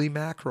 holy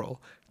mackerel.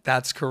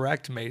 That's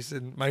correct,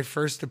 Mason. My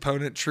first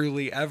opponent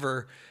truly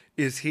ever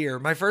is here.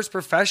 My first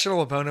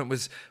professional opponent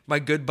was my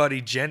good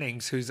buddy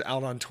Jennings, who's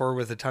out on tour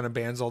with a ton of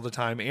bands all the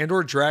time, and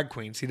or drag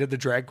queens. He did the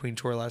drag queen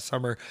tour last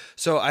summer.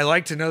 So I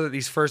like to know that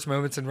these first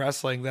moments in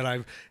wrestling that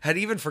I've had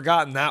even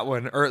forgotten that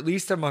one, or at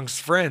least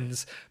amongst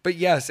friends. But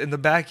yes, in the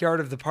backyard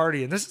of the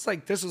party. And this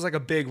was like a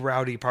big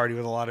rowdy party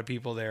with a lot of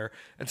people there.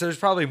 And so there's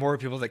probably more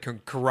people that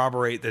can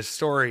corroborate this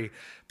story.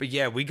 But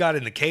yeah, we got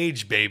in the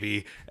cage,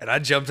 baby, and I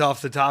jumped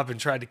off the top and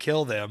tried to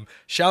kill them.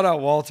 Shout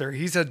out Walter.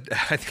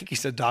 I think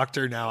he's a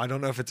doctor now. I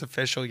don't know if it's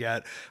official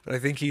yet, but I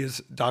think he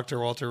is Dr.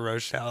 Walter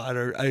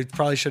Rochelle. I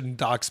probably shouldn't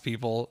dox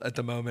people at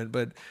the moment,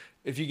 but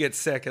if you get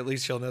sick, at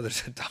least you'll know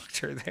there's a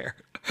doctor there.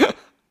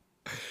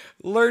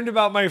 Learned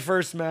about my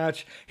first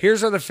match.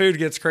 Here's where the food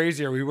gets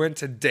crazier. We went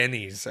to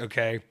Denny's,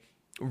 okay?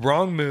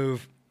 Wrong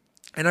move.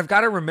 And I've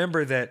got to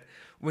remember that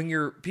when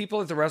you're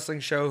people at the wrestling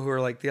show who are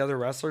like the other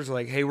wrestlers are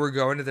like, hey, we're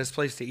going to this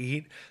place to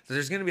eat,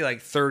 there's going to be like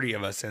 30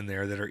 of us in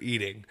there that are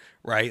eating,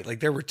 right?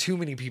 Like there were too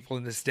many people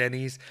in this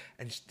Denny's,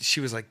 and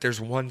she was like,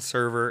 there's one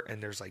server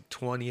and there's like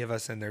 20 of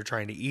us in there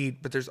trying to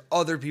eat, but there's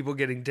other people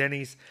getting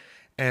Denny's.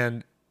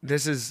 And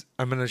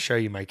I'm going to show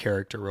you my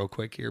character real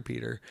quick here,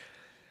 Peter.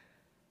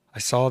 I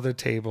saw the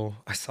table.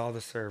 I saw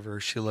the server.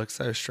 She looked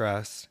so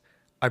stressed.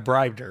 I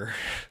bribed her.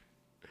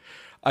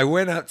 I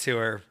went up to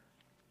her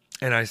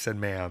and I said,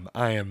 ma'am,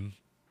 I am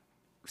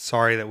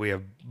sorry that we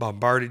have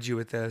bombarded you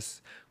with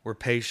this. We're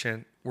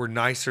patient. We're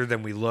nicer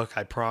than we look,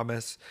 I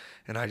promise.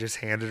 And I just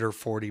handed her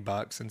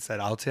 $40 and said,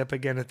 I'll tip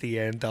again at the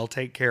end. They'll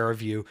take care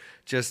of you.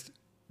 Just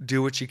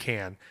do what you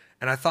can.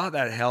 And I thought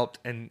that helped.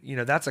 And,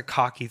 that's a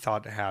cocky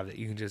thought to have, that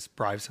you can just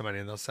bribe somebody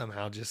and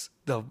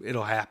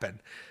it'll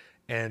happen.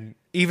 And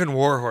even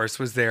Warhorse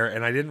was there,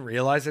 and I didn't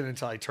realize it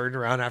until I turned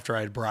around after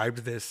I had bribed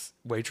this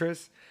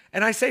waitress.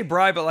 And I say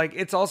bribe, but like,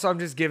 it's also, I'm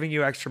just giving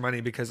you extra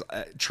money because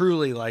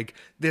truly, like,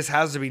 this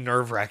has to be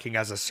nerve-wracking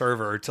as a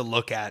server to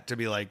look at, to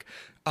be like,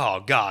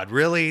 oh God,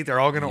 really? They're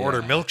all going to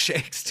order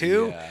milkshakes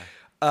too?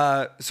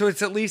 Yeah. So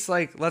it's at least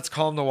like, let's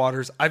calm the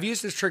waters. I've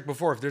used this trick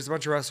before. If there's a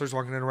bunch of wrestlers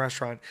walking in a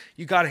restaurant,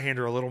 you got to hand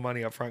her a little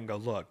money up front and go,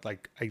 look,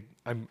 like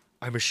I'm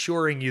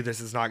assuring you this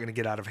is not going to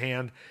get out of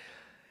hand.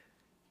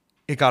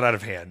 It got out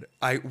of hand.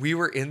 We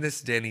were in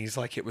this Denny's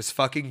like it was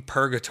fucking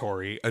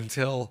purgatory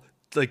until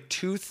like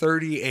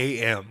 2:30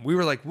 a.m. We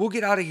were like, we'll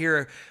get out of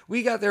here.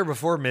 We got there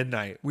before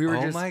midnight. We were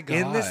Oh just my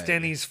in this God.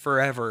 Denny's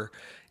forever.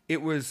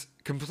 It was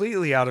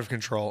completely out of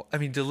control. I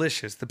mean,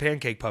 delicious. The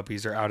pancake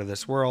puppies are out of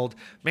this world.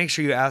 Make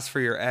sure you ask for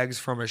your eggs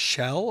from a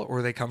shell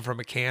or they come from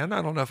a can.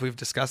 I don't know if we've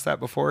discussed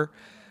that before.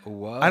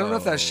 Whoa. I don't know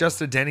if that's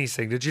just a Denny's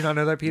thing. Did you not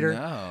know that, Peter?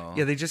 No.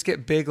 Yeah, they just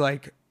get big,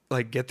 like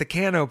get the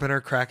can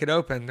opener, crack it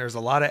open. There's a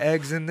lot of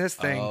eggs in this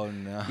thing. Oh,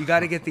 no. You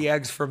got to get the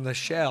eggs from the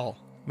shell.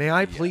 May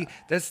I please?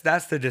 That's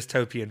the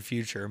dystopian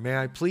future. May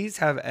I please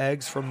have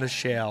eggs from the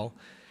shell?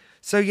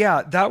 So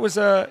yeah, it was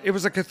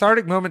a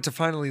cathartic moment to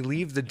finally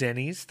leave the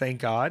Denny's.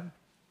 Thank God.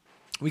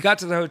 We got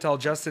to the hotel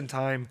just in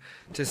time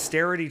to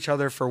stare at each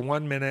other for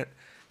 1 minute,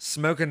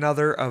 smoke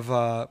another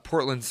of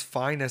Portland's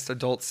finest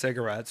adult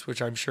cigarettes,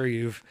 which I'm sure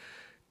you've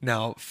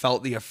now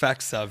felt the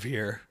effects of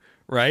here,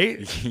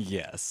 right?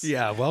 Yes.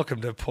 Yeah, welcome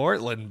to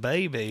Portland,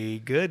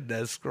 baby.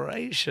 Goodness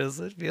gracious,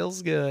 it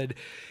feels good.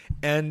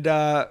 And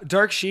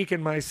Dark Sheik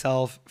and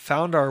myself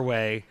found our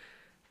way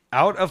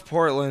out of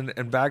Portland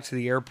and back to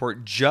the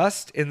airport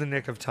just in the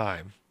nick of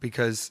time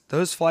because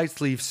those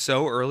flights leave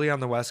so early on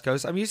the West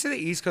Coast. I'm used to the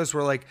East Coast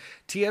where like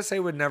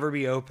TSA would never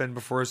be open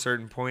before a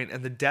certain point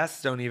and the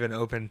desks don't even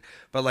open,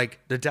 but like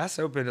the desks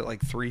open at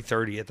like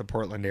 3:30 at the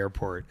Portland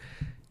airport.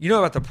 You know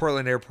about the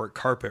Portland airport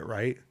carpet,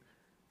 right?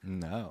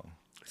 No.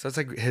 So it's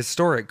like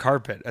historic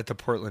carpet at the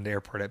Portland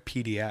airport at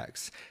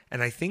PDX.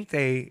 And I think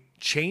they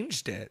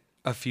changed it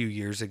a few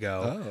years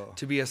ago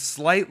to be a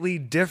slightly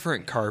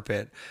different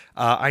carpet.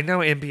 I know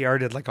NPR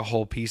did like a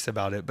whole piece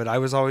about it, but I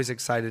was always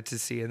excited to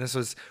see, and this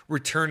was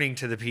returning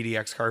to the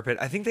PDX carpet.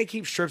 I think they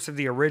keep strips of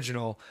the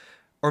original,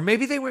 or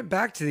maybe they went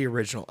back to the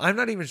original. I'm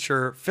not even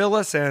sure. Fill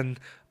us in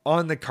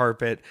on the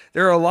carpet.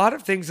 There are a lot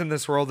of things in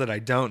this world that I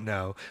don't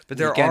know, but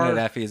there Weekend are...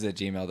 at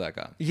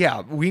effies@gmail.com.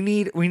 Yeah, we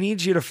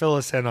need you to fill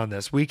us in on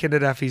this. Weekend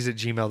at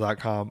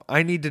effies@gmail.com.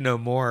 I need to know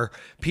more.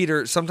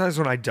 Peter, sometimes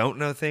when I don't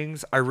know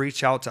things, I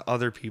reach out to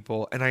other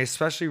people, and I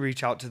especially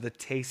reach out to the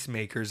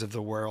tastemakers of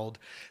the world.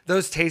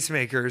 Those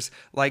tastemakers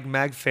like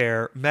Meg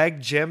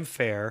Jim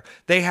Fair,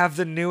 they have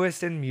the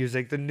newest in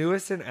music, the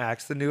newest in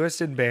acts, the newest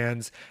in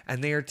bands,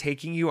 and they are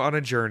taking you on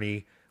a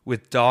journey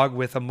with Dog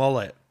with a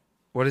Mullet.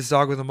 What is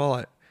Dog with a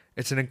Mullet?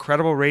 It's an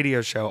incredible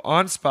radio show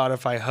on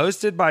Spotify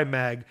hosted by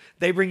Meg.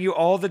 They bring you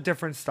all the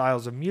different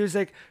styles of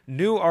music,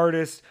 new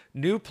artists,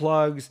 new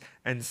plugs,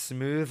 and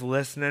smooth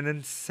listening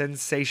and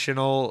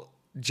sensational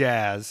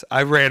jazz.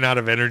 I ran out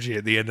of energy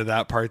at the end of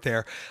that part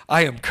there.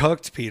 I am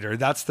cooked, Peter.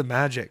 That's the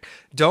magic.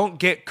 Don't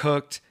get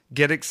cooked.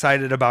 Get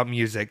excited about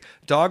music.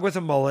 Dog with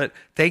a Mullet.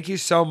 Thank you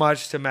so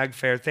much to Meg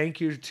Fair. Thank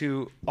you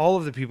to all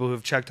of the people who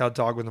have checked out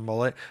Dog with a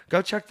Mullet.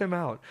 Go check them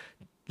out.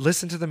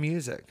 Listen to the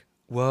music.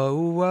 Whoa,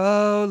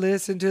 whoa,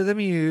 listen to the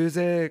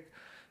music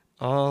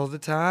all the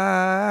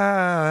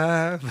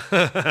time.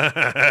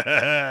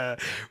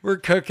 We're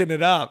cooking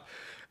it up.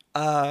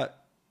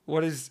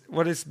 What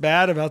is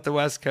bad about the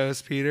West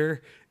Coast,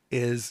 Peter,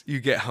 is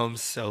you get home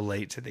so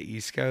late to the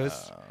East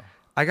Coast.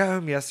 I got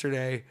home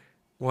yesterday.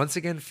 Once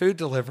again, food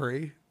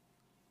delivery.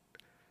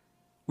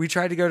 We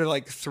tried to go to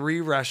like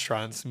 3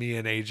 restaurants, me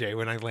and AJ,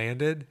 when I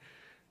landed.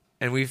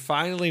 And we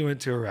finally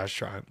went to a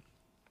restaurant.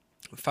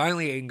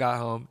 Finally ate and got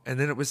home, and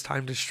then it was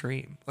time to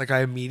stream. Like I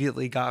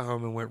immediately got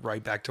home and went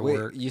right back to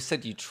work. You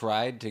said you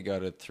tried to go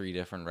to 3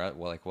 different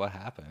what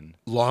happened?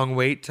 Long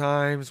wait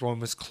times.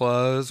 One was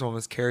closed. One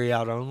was carry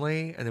out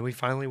only. And then we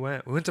finally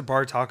went. We went to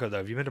Bar Taco though.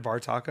 Have you been to Bar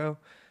Taco?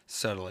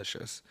 So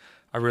delicious.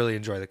 I really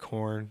enjoy the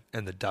corn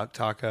and the duck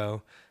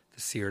taco,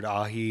 the seared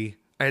ahi.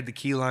 I had the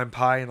key lime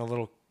pie and a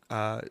little,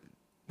 what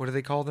do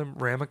they call them?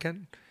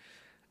 Ramekin?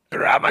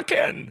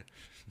 Ramekin!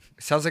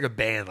 Sounds like a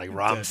band, like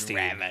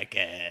Rammstein.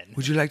 Ramekin.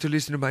 Would you like to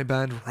listen to my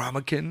band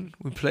Ramekin?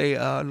 We play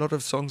a lot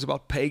of songs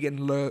about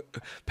pagan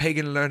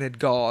learned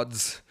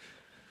gods.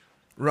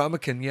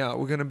 Ramekin, yeah,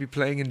 we're gonna be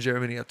playing in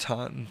Germany a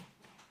ton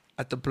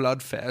at the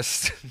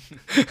Bloodfest.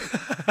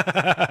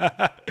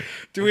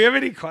 Do we have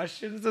any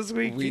questions this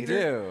week? We Peter?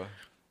 do.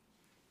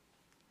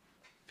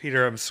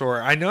 Peter, I'm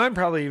sore. I know I'm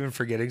probably even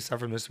forgetting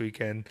stuff from this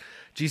weekend.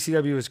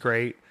 GCW was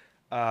great.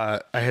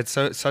 I had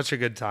such a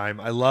good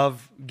time. I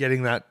love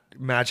getting that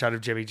match out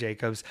of Jimmy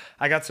Jacobs.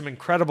 I got some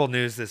incredible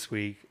news this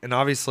week, and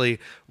obviously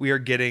we are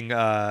getting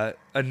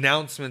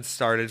announcements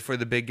started for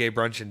the Big Gay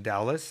Brunch in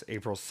Dallas,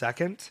 April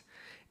 2nd,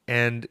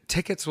 and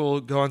tickets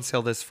will go on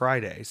sale this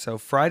Friday. So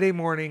Friday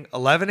morning,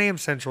 11 a.m.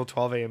 Central,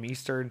 12 a.m.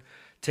 Eastern,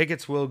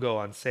 tickets will go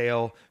on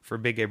sale for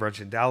Big Gay Brunch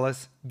in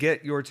Dallas.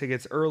 Get your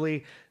tickets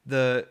early.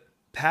 The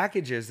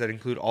packages that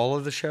include all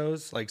of the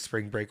shows like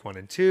Spring Break 1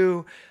 and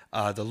 2,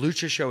 the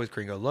Lucha Show with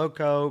Gringo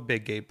Loco,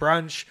 Big Gay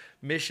Brunch,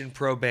 Mission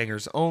Pro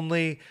Bangers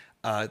Only,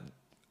 I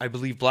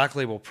believe Black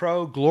Label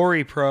Pro,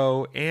 Glory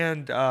Pro,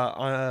 and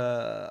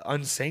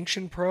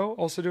Unsanctioned Pro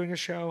also doing a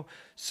show.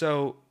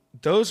 So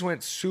those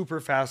went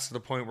super fast to the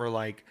point where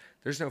like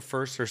there's no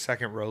first or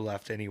second row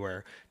left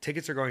anywhere.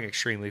 Tickets are going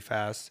extremely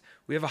fast.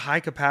 We have a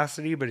high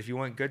capacity, but if you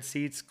want good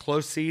seats,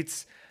 close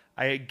seats,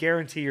 I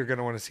guarantee you're going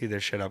to want to see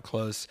this shit up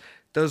close.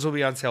 Those will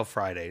be on sale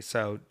Friday.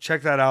 So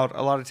check that out.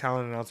 A lot of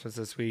talent announcements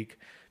this week.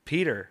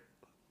 Peter,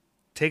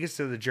 Take us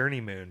to the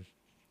journey moon.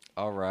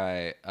 All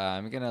right.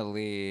 I'm going to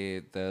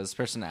lead this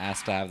person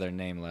asked to have their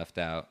name left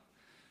out.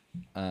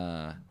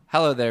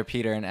 Hello there,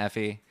 Peter and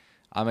Effie.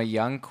 I'm a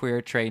young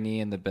queer trainee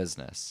in the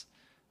business.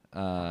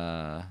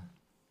 Though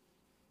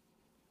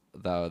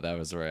that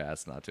was where I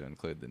asked not to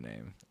include the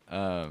name.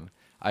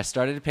 I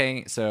started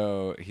paying.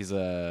 So he's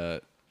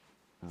a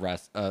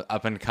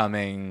up and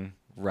coming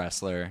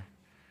wrestler.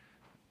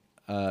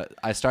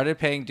 I started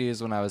paying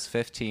dues when I was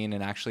 15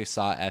 and actually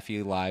saw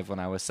Effie live when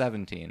I was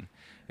 17.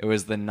 It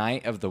was the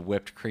night of the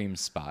whipped cream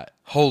spot.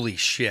 Holy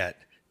shit.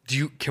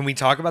 Can we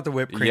talk about the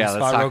whipped cream Yeah, let's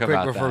spot real talk quick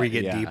about before that. we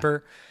get Yeah.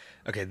 deeper?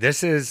 Okay,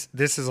 this is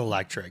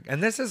electric.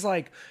 And this is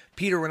like,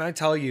 Peter, when I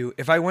tell you,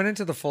 if I went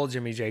into the full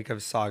Jimmy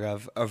Jacobs saga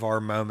of our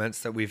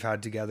moments that we've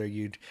had together,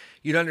 you'd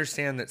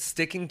understand that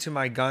sticking to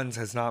my guns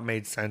has not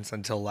made sense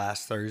until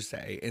last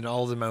Thursday in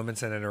all the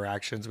moments and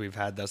interactions we've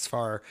had thus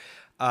far.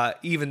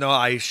 Even though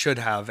I should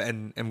have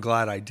and am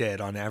glad I did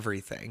on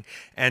everything.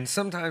 And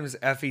sometimes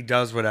Effie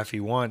does what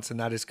Effie wants, and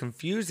that is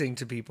confusing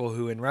to people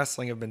who in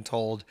wrestling have been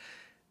told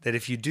that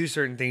if you do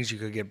certain things, you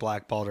could get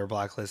blackballed or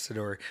blacklisted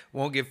or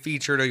won't get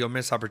featured or you'll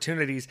miss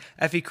opportunities.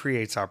 Effie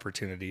creates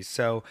opportunities.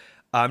 So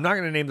I'm not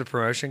going to name the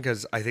promotion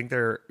because I think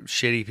they're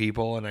shitty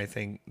people and I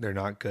think they're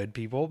not good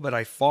people. But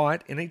I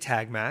fought in a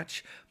tag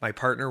match. My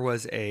partner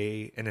was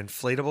an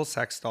inflatable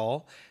sex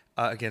doll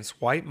against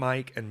White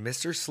Mike and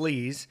Mr.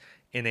 Sleaze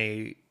in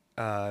a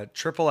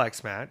Triple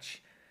X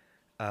match.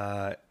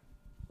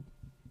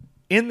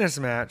 In this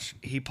match,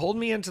 he pulled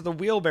me into the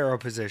wheelbarrow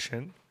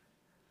position,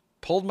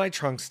 pulled my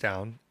trunks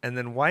down, and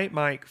then White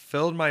Mike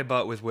filled my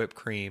butt with whipped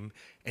cream,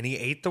 and he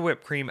ate the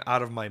whipped cream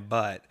out of my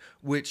butt,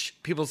 which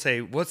people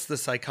say, what's the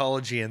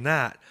psychology in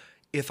that?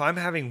 If I'm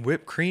having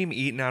whipped cream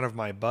eaten out of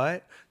my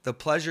butt, the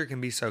pleasure can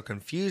be so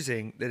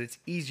confusing that it's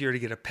easier to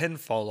get a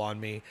pinfall on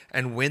me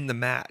and win the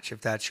match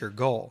if that's your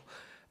goal.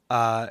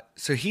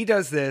 So he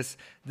does this.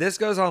 This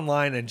goes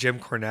online and Jim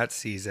Cornette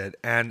sees it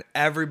and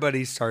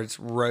everybody starts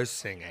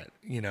roasting it.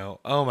 You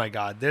know, oh my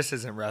God, this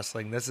isn't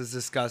wrestling. This is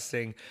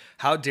disgusting.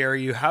 How dare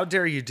you? How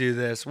dare you do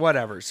this?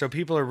 Whatever. So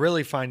people are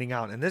really finding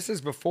out. And this is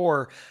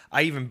before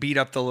I even beat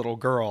up the little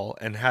girl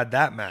and had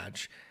that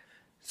match.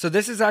 So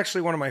this is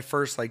actually one of my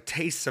first like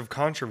tastes of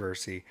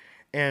controversy.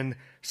 And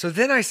so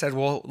then I said,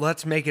 well,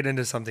 let's make it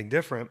into something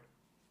different.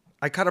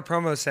 I cut a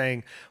promo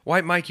saying,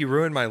 White Mike, you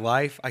ruined my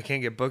life. I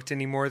can't get booked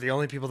anymore. The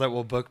only people that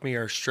will book me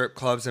are strip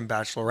clubs and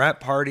bachelorette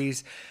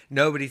parties.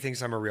 Nobody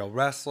thinks I'm a real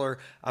wrestler.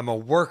 I'm a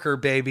worker,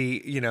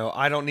 baby. You know,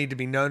 I don't need to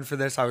be known for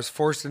this. I was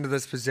forced into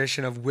this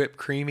position of whipped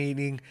cream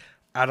eating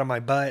out of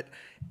my butt.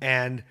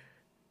 And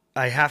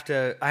I have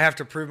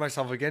to prove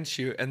myself against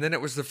you. And then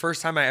it was the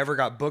first time I ever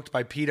got booked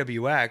by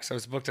PWX. I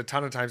was booked a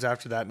ton of times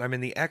after that. And I'm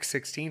in the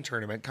X16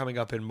 tournament coming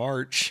up in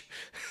March.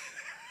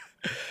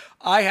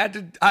 I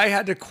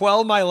had to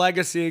quell my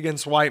legacy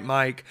against White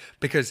Mike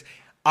because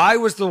I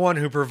was the one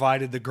who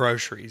provided the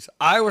groceries.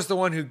 I was the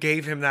one who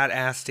gave him that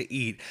ass to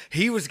eat.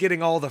 He was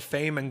getting all the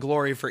fame and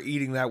glory for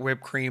eating that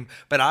whipped cream,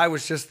 but I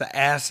was just the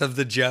ass of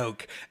the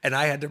joke, and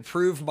I had to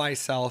prove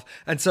myself.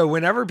 And so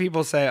whenever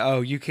people say,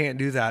 oh, you can't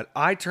do that,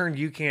 I turn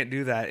you can't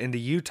do that into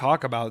you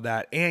talk about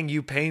that, and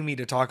you pay me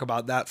to talk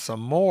about that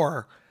some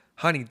more.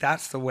 Honey,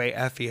 that's the way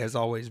Effie has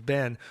always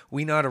been.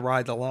 We know how to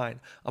ride the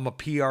line. I'm a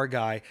PR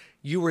guy.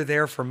 You were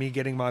there for me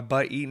getting my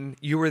butt eaten.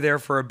 You were there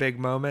for a big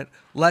moment.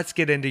 Let's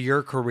get into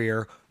your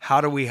career. How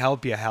do we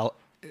help you?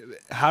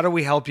 How do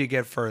we help you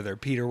get further?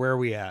 Peter, where are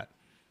we at?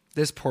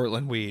 This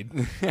Portland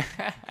weed.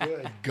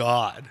 Good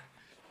God.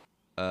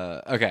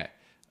 Okay.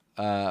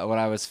 When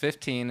I was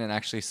 15 and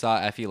actually saw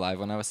Effie live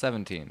when I was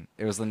 17.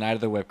 It was the night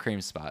of the whipped cream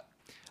spot.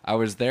 I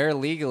was there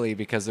legally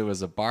because it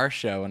was a bar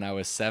show and I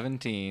was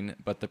 17,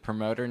 but the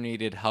promoter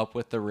needed help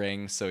with the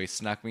ring, so he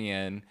snuck me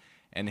in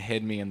and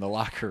hid me in the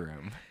locker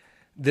room.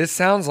 This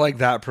sounds like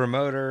that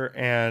promoter,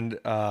 and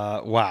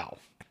wow.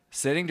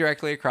 Sitting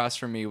directly across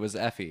from me was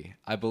Effie.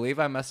 I believe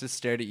I must have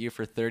stared at you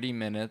for 30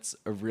 minutes,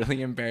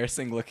 really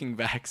embarrassing looking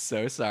back,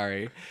 so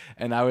sorry,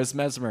 and I was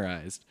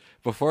mesmerized.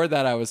 Before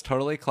that, I was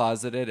totally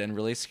closeted and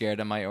really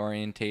scared of my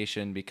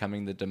orientation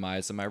becoming the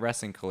demise of my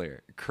wrestling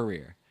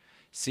career.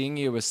 Seeing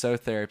you was so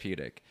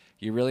therapeutic.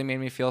 You really made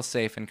me feel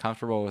safe and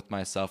comfortable with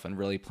myself, and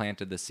really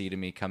planted the seed of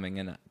me coming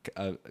out.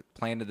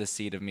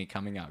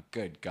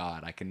 Good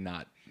God, I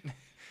cannot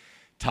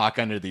talk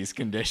under these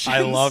conditions.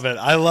 I love it.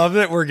 I love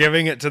that we're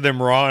giving it to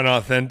them raw and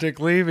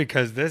authentically,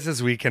 because this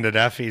is Weekend at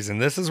Effie's,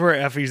 and this is where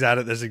Effie's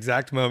at this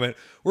exact moment.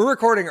 We're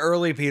recording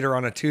early, Peter,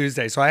 on a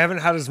Tuesday, so I haven't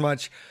had as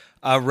much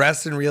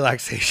rest and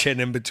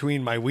relaxation in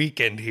between my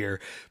weekend here.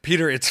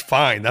 Peter, it's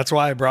fine. That's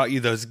why I brought you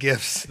those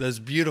gifts, those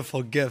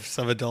beautiful gifts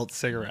of adult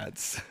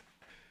cigarettes.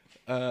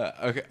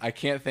 Okay, I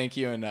can't thank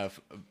you enough.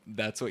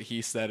 That's what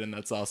he said, and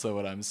that's also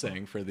what I'm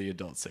saying for the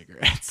adult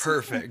cigarettes.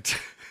 Perfect.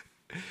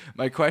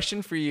 My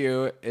question for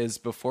you is,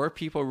 before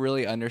people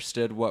really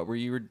understood what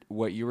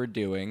you were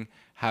doing,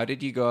 how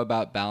did you go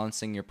about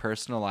balancing your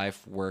personal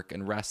life, work,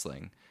 and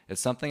wrestling? It's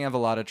something I have a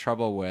lot of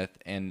trouble with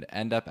and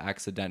end up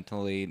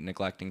accidentally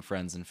neglecting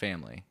friends and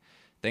family.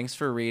 Thanks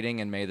for reading,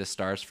 and may the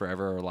stars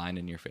forever align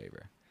in your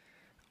favor.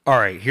 All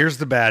right, here's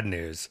the bad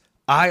news.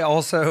 I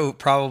also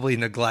probably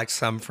neglect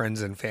some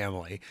friends and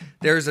family.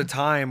 There's a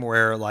time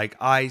where, like,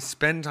 I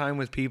spend time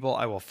with people,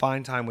 I will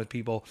find time with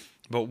people,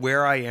 but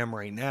where I am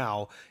right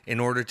now, in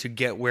order to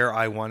get where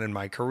I want in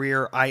my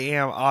career, I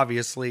am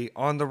obviously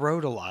on the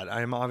road a lot.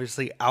 I am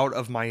obviously out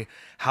of my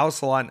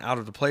house a lot and out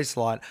of the place a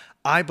lot.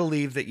 I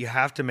believe that you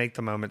have to make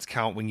the moments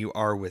count when you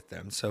are with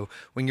them. So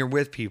when you're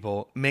with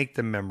people, make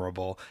them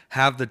memorable,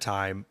 have the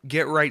time,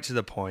 get right to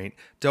the point.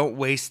 Don't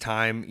waste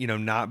time,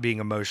 not being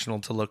emotional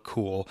to look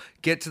cool.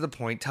 Get to the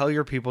point, tell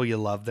your people you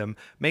love them.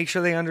 Make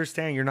sure they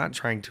understand you're not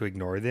trying to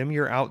ignore them.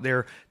 You're out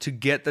there to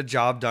get the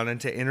job done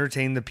and to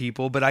entertain the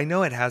people. But I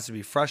know it has to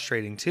be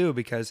frustrating too,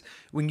 because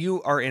when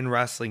you are in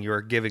wrestling, you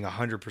are giving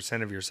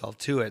 100% of yourself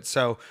to it.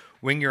 So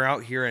when you're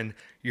out here and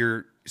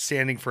you're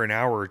standing for an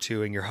hour or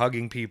two and you're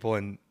hugging people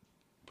and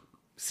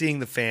seeing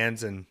the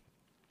fans and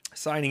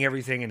signing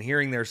everything and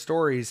hearing their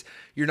stories,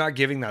 you're not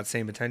giving that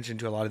same attention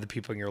to a lot of the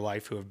people in your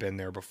life who have been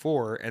there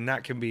before. And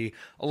that can be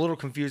a little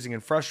confusing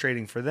and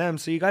frustrating for them.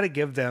 So you got to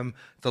give them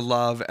the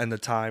love and the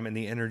time and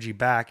the energy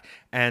back.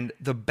 And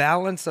the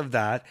balance of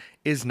that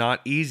is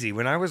not easy.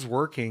 When I was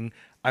working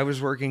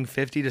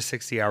 50 to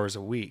 60 hours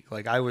a week.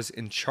 Like, I was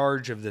in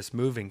charge of this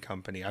moving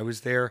company. I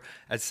was there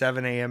at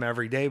 7 a.m.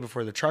 every day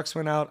before the trucks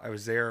went out. I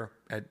was there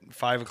at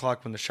 5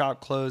 o'clock when the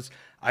shop closed.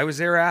 I was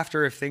there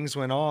after if things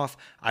went off.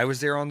 I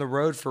was there on the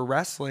road for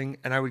wrestling,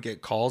 and I would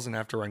get calls and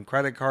have to run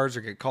credit cards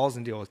or get calls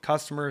and deal with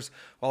customers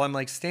while I'm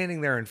like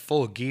standing there in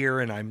full gear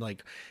and I'm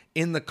like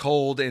in the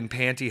cold in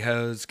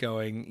pantyhose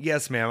going,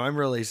 yes, ma'am, I'm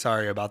really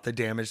sorry about the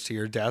damage to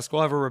your desk.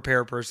 We'll have a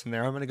repair person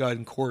there. I'm going to go ahead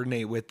and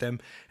coordinate with them.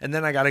 And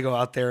then I got to go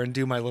out there and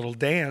do my little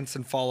dance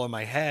and fall on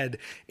my head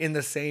in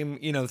the same,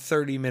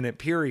 30-minute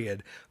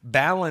period.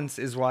 Balance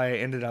is why I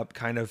ended up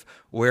kind of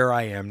where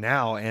I am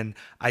now. And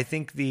I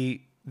think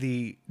the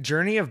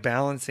journey of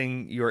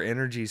balancing your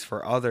energies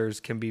for others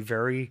can be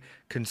very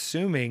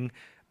consuming,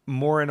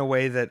 more in a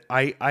way that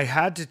I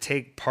had to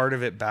take part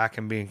of it back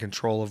and be in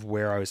control of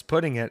where I was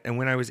putting it. And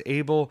when I was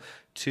able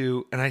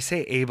to, and I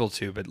say able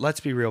to, but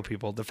let's be real,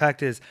 people. The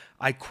fact is,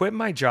 I quit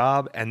my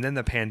job and then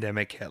the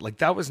pandemic hit. Like,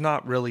 that was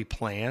not really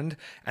planned.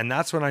 And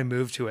that's when I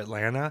moved to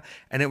Atlanta.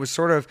 And it was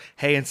sort of,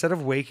 hey, instead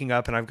of waking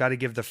up and I've got to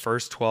give the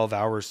first 12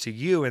 hours to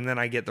you and then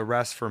I get the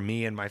rest for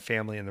me and my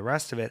family and the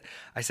rest of it,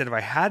 I said, if I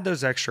had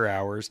those extra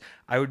hours,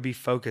 I would be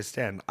focused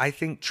in. I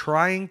think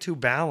trying to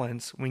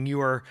balance when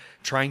you are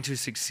trying to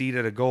succeed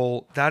at a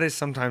goal, that is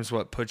sometimes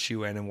what puts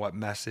you in and what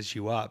messes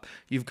you up.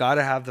 You've got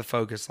to have the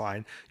focus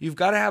line. You've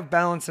got to have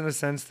balance in a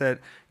sense that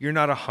you're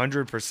not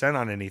 100%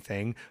 on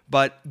anything,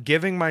 but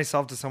giving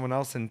myself to someone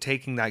else and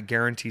taking that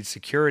guaranteed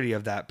security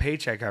of that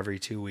paycheck every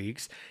 2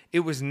 weeks, it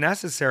was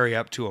necessary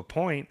up to a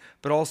point,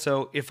 but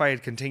also if I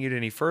had continued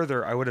any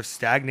further, I would have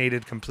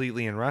stagnated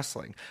completely in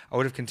wrestling. I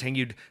would have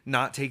continued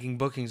not taking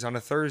bookings on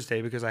a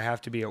Thursday because I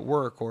have to be at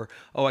work, or,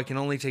 oh, I can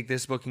only take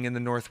this booking in the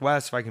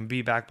Northwest if I can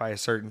be back by a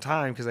certain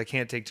time because I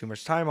can't take too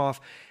much time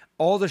off.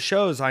 All the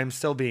shows I'm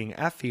still being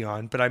effy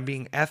on, but I'm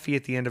being effy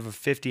at the end of a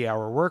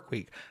 50-hour work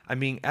week. I'm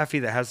being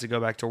effy that has to go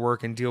back to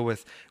work and deal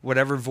with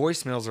whatever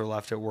voicemails are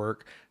left at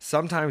work.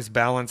 Sometimes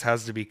balance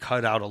has to be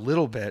cut out a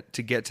little bit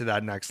to get to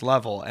that next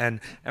level.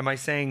 And am I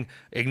saying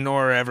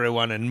ignore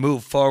everyone and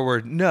move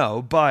forward?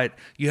 No, but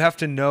you have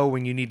to know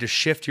when you need to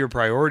shift your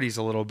priorities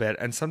a little bit.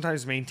 And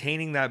sometimes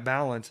maintaining that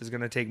balance is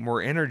going to take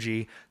more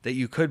energy that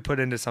you could put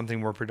into something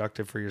more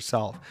productive for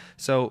yourself.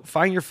 So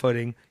find your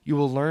footing. You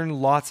will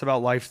learn lots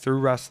about life through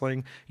wrestling.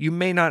 You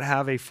may not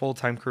have a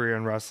full-time career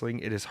in wrestling.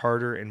 It is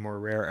harder and more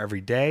rare every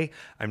day.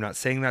 I'm not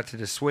saying that to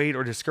dissuade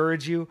or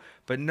discourage you,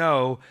 but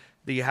know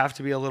that you have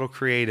to be a little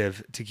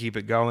creative to keep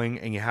it going,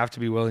 and you have to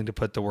be willing to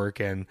put the work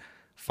in.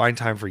 Find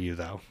time for you,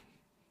 though.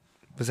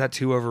 Was that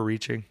too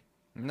overreaching?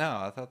 No,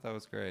 I thought that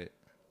was great.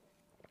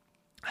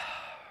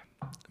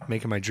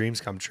 Making my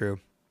dreams come true.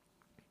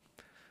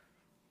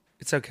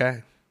 It's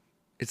okay.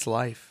 It's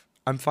life.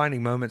 I'm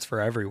finding moments for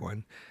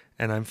everyone,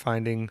 and I'm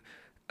finding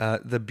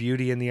the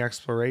beauty and the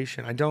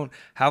exploration. I don't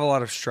have a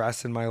lot of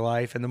stress in my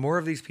life. And the more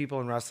of these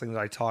people in wrestling that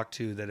I talk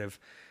to that have,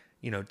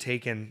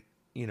 taken,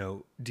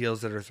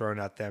 deals that are thrown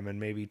at them and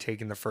maybe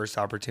taken the first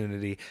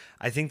opportunity,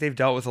 I think they've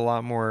dealt with a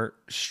lot more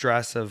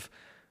stress of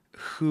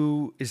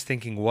who is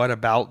thinking what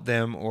about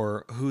them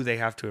or who they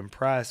have to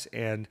impress.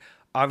 And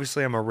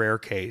obviously I'm a rare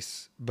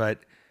case, but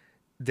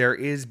there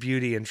is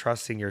beauty in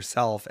trusting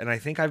yourself. And I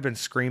think I've been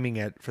screaming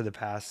it for the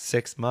past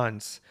 6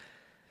 months.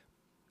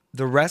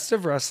 The rest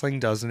of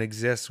wrestling doesn't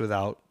exist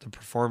without the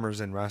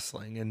performers in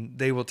wrestling. And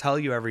they will tell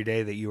you every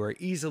day that you are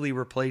easily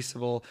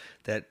replaceable,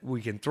 that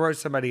we can throw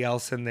somebody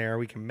else in there,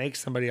 we can make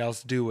somebody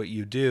else do what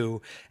you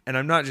do. And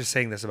I'm not just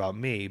saying this about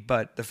me,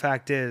 but the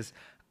fact is,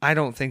 I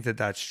don't think that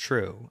that's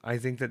true. I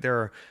think that there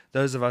are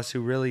those of us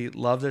who really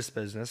love this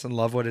business and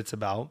love what it's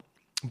about,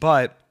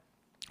 but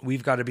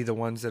we've got to be the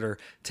ones that are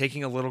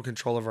taking a little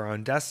control of our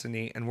own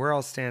destiny. And where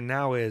I'll stand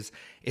now is,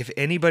 if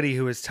anybody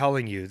who is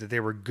telling you that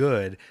they were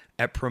good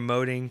at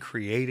promoting,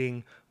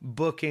 creating,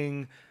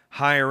 booking,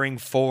 hiring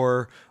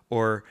for,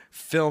 or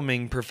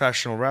filming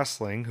professional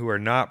wrestling, who are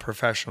not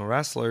professional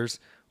wrestlers,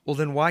 Well,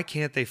 then why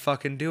can't they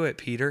fucking do it,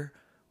 Peter?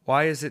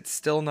 Why is it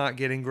still not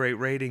getting great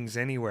ratings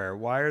anywhere?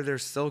 Why are there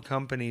still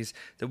companies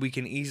that we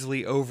can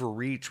easily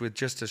overreach with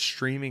just a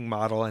streaming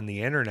model and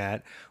the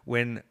internet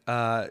when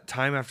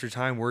time after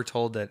time we're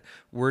told that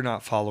we're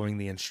not following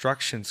the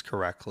instructions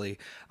correctly?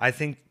 I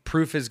think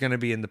proof is going to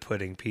be in the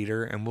pudding,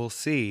 Peter, and we'll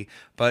see.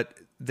 But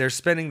they're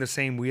spinning the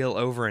same wheel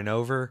over and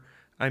over.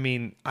 I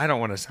mean, I don't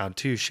want to sound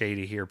too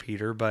shady here,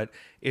 Peter, but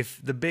if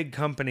the big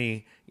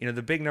company,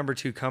 the big number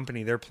two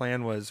company, their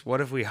plan was,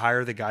 what if we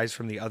hire the guys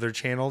from the other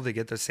channel to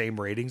get the same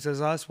ratings as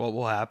us? What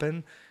will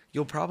happen?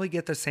 You'll probably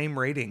get the same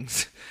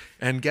ratings.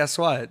 And guess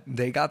what?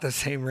 They got the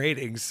same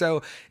ratings.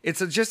 So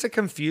it's just a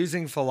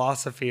confusing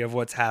philosophy of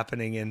what's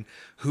happening and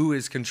who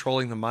is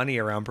controlling the money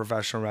around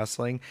professional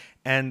wrestling.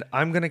 And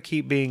I'm going to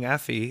keep being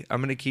Effie.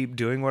 I'm going to keep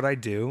doing what I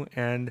do.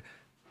 And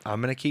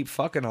I'm going to keep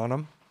fucking on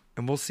them.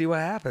 And we'll see what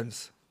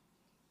happens.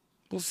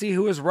 We'll see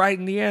who is right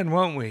in the end,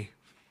 won't we?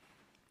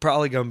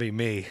 Probably going to be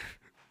me.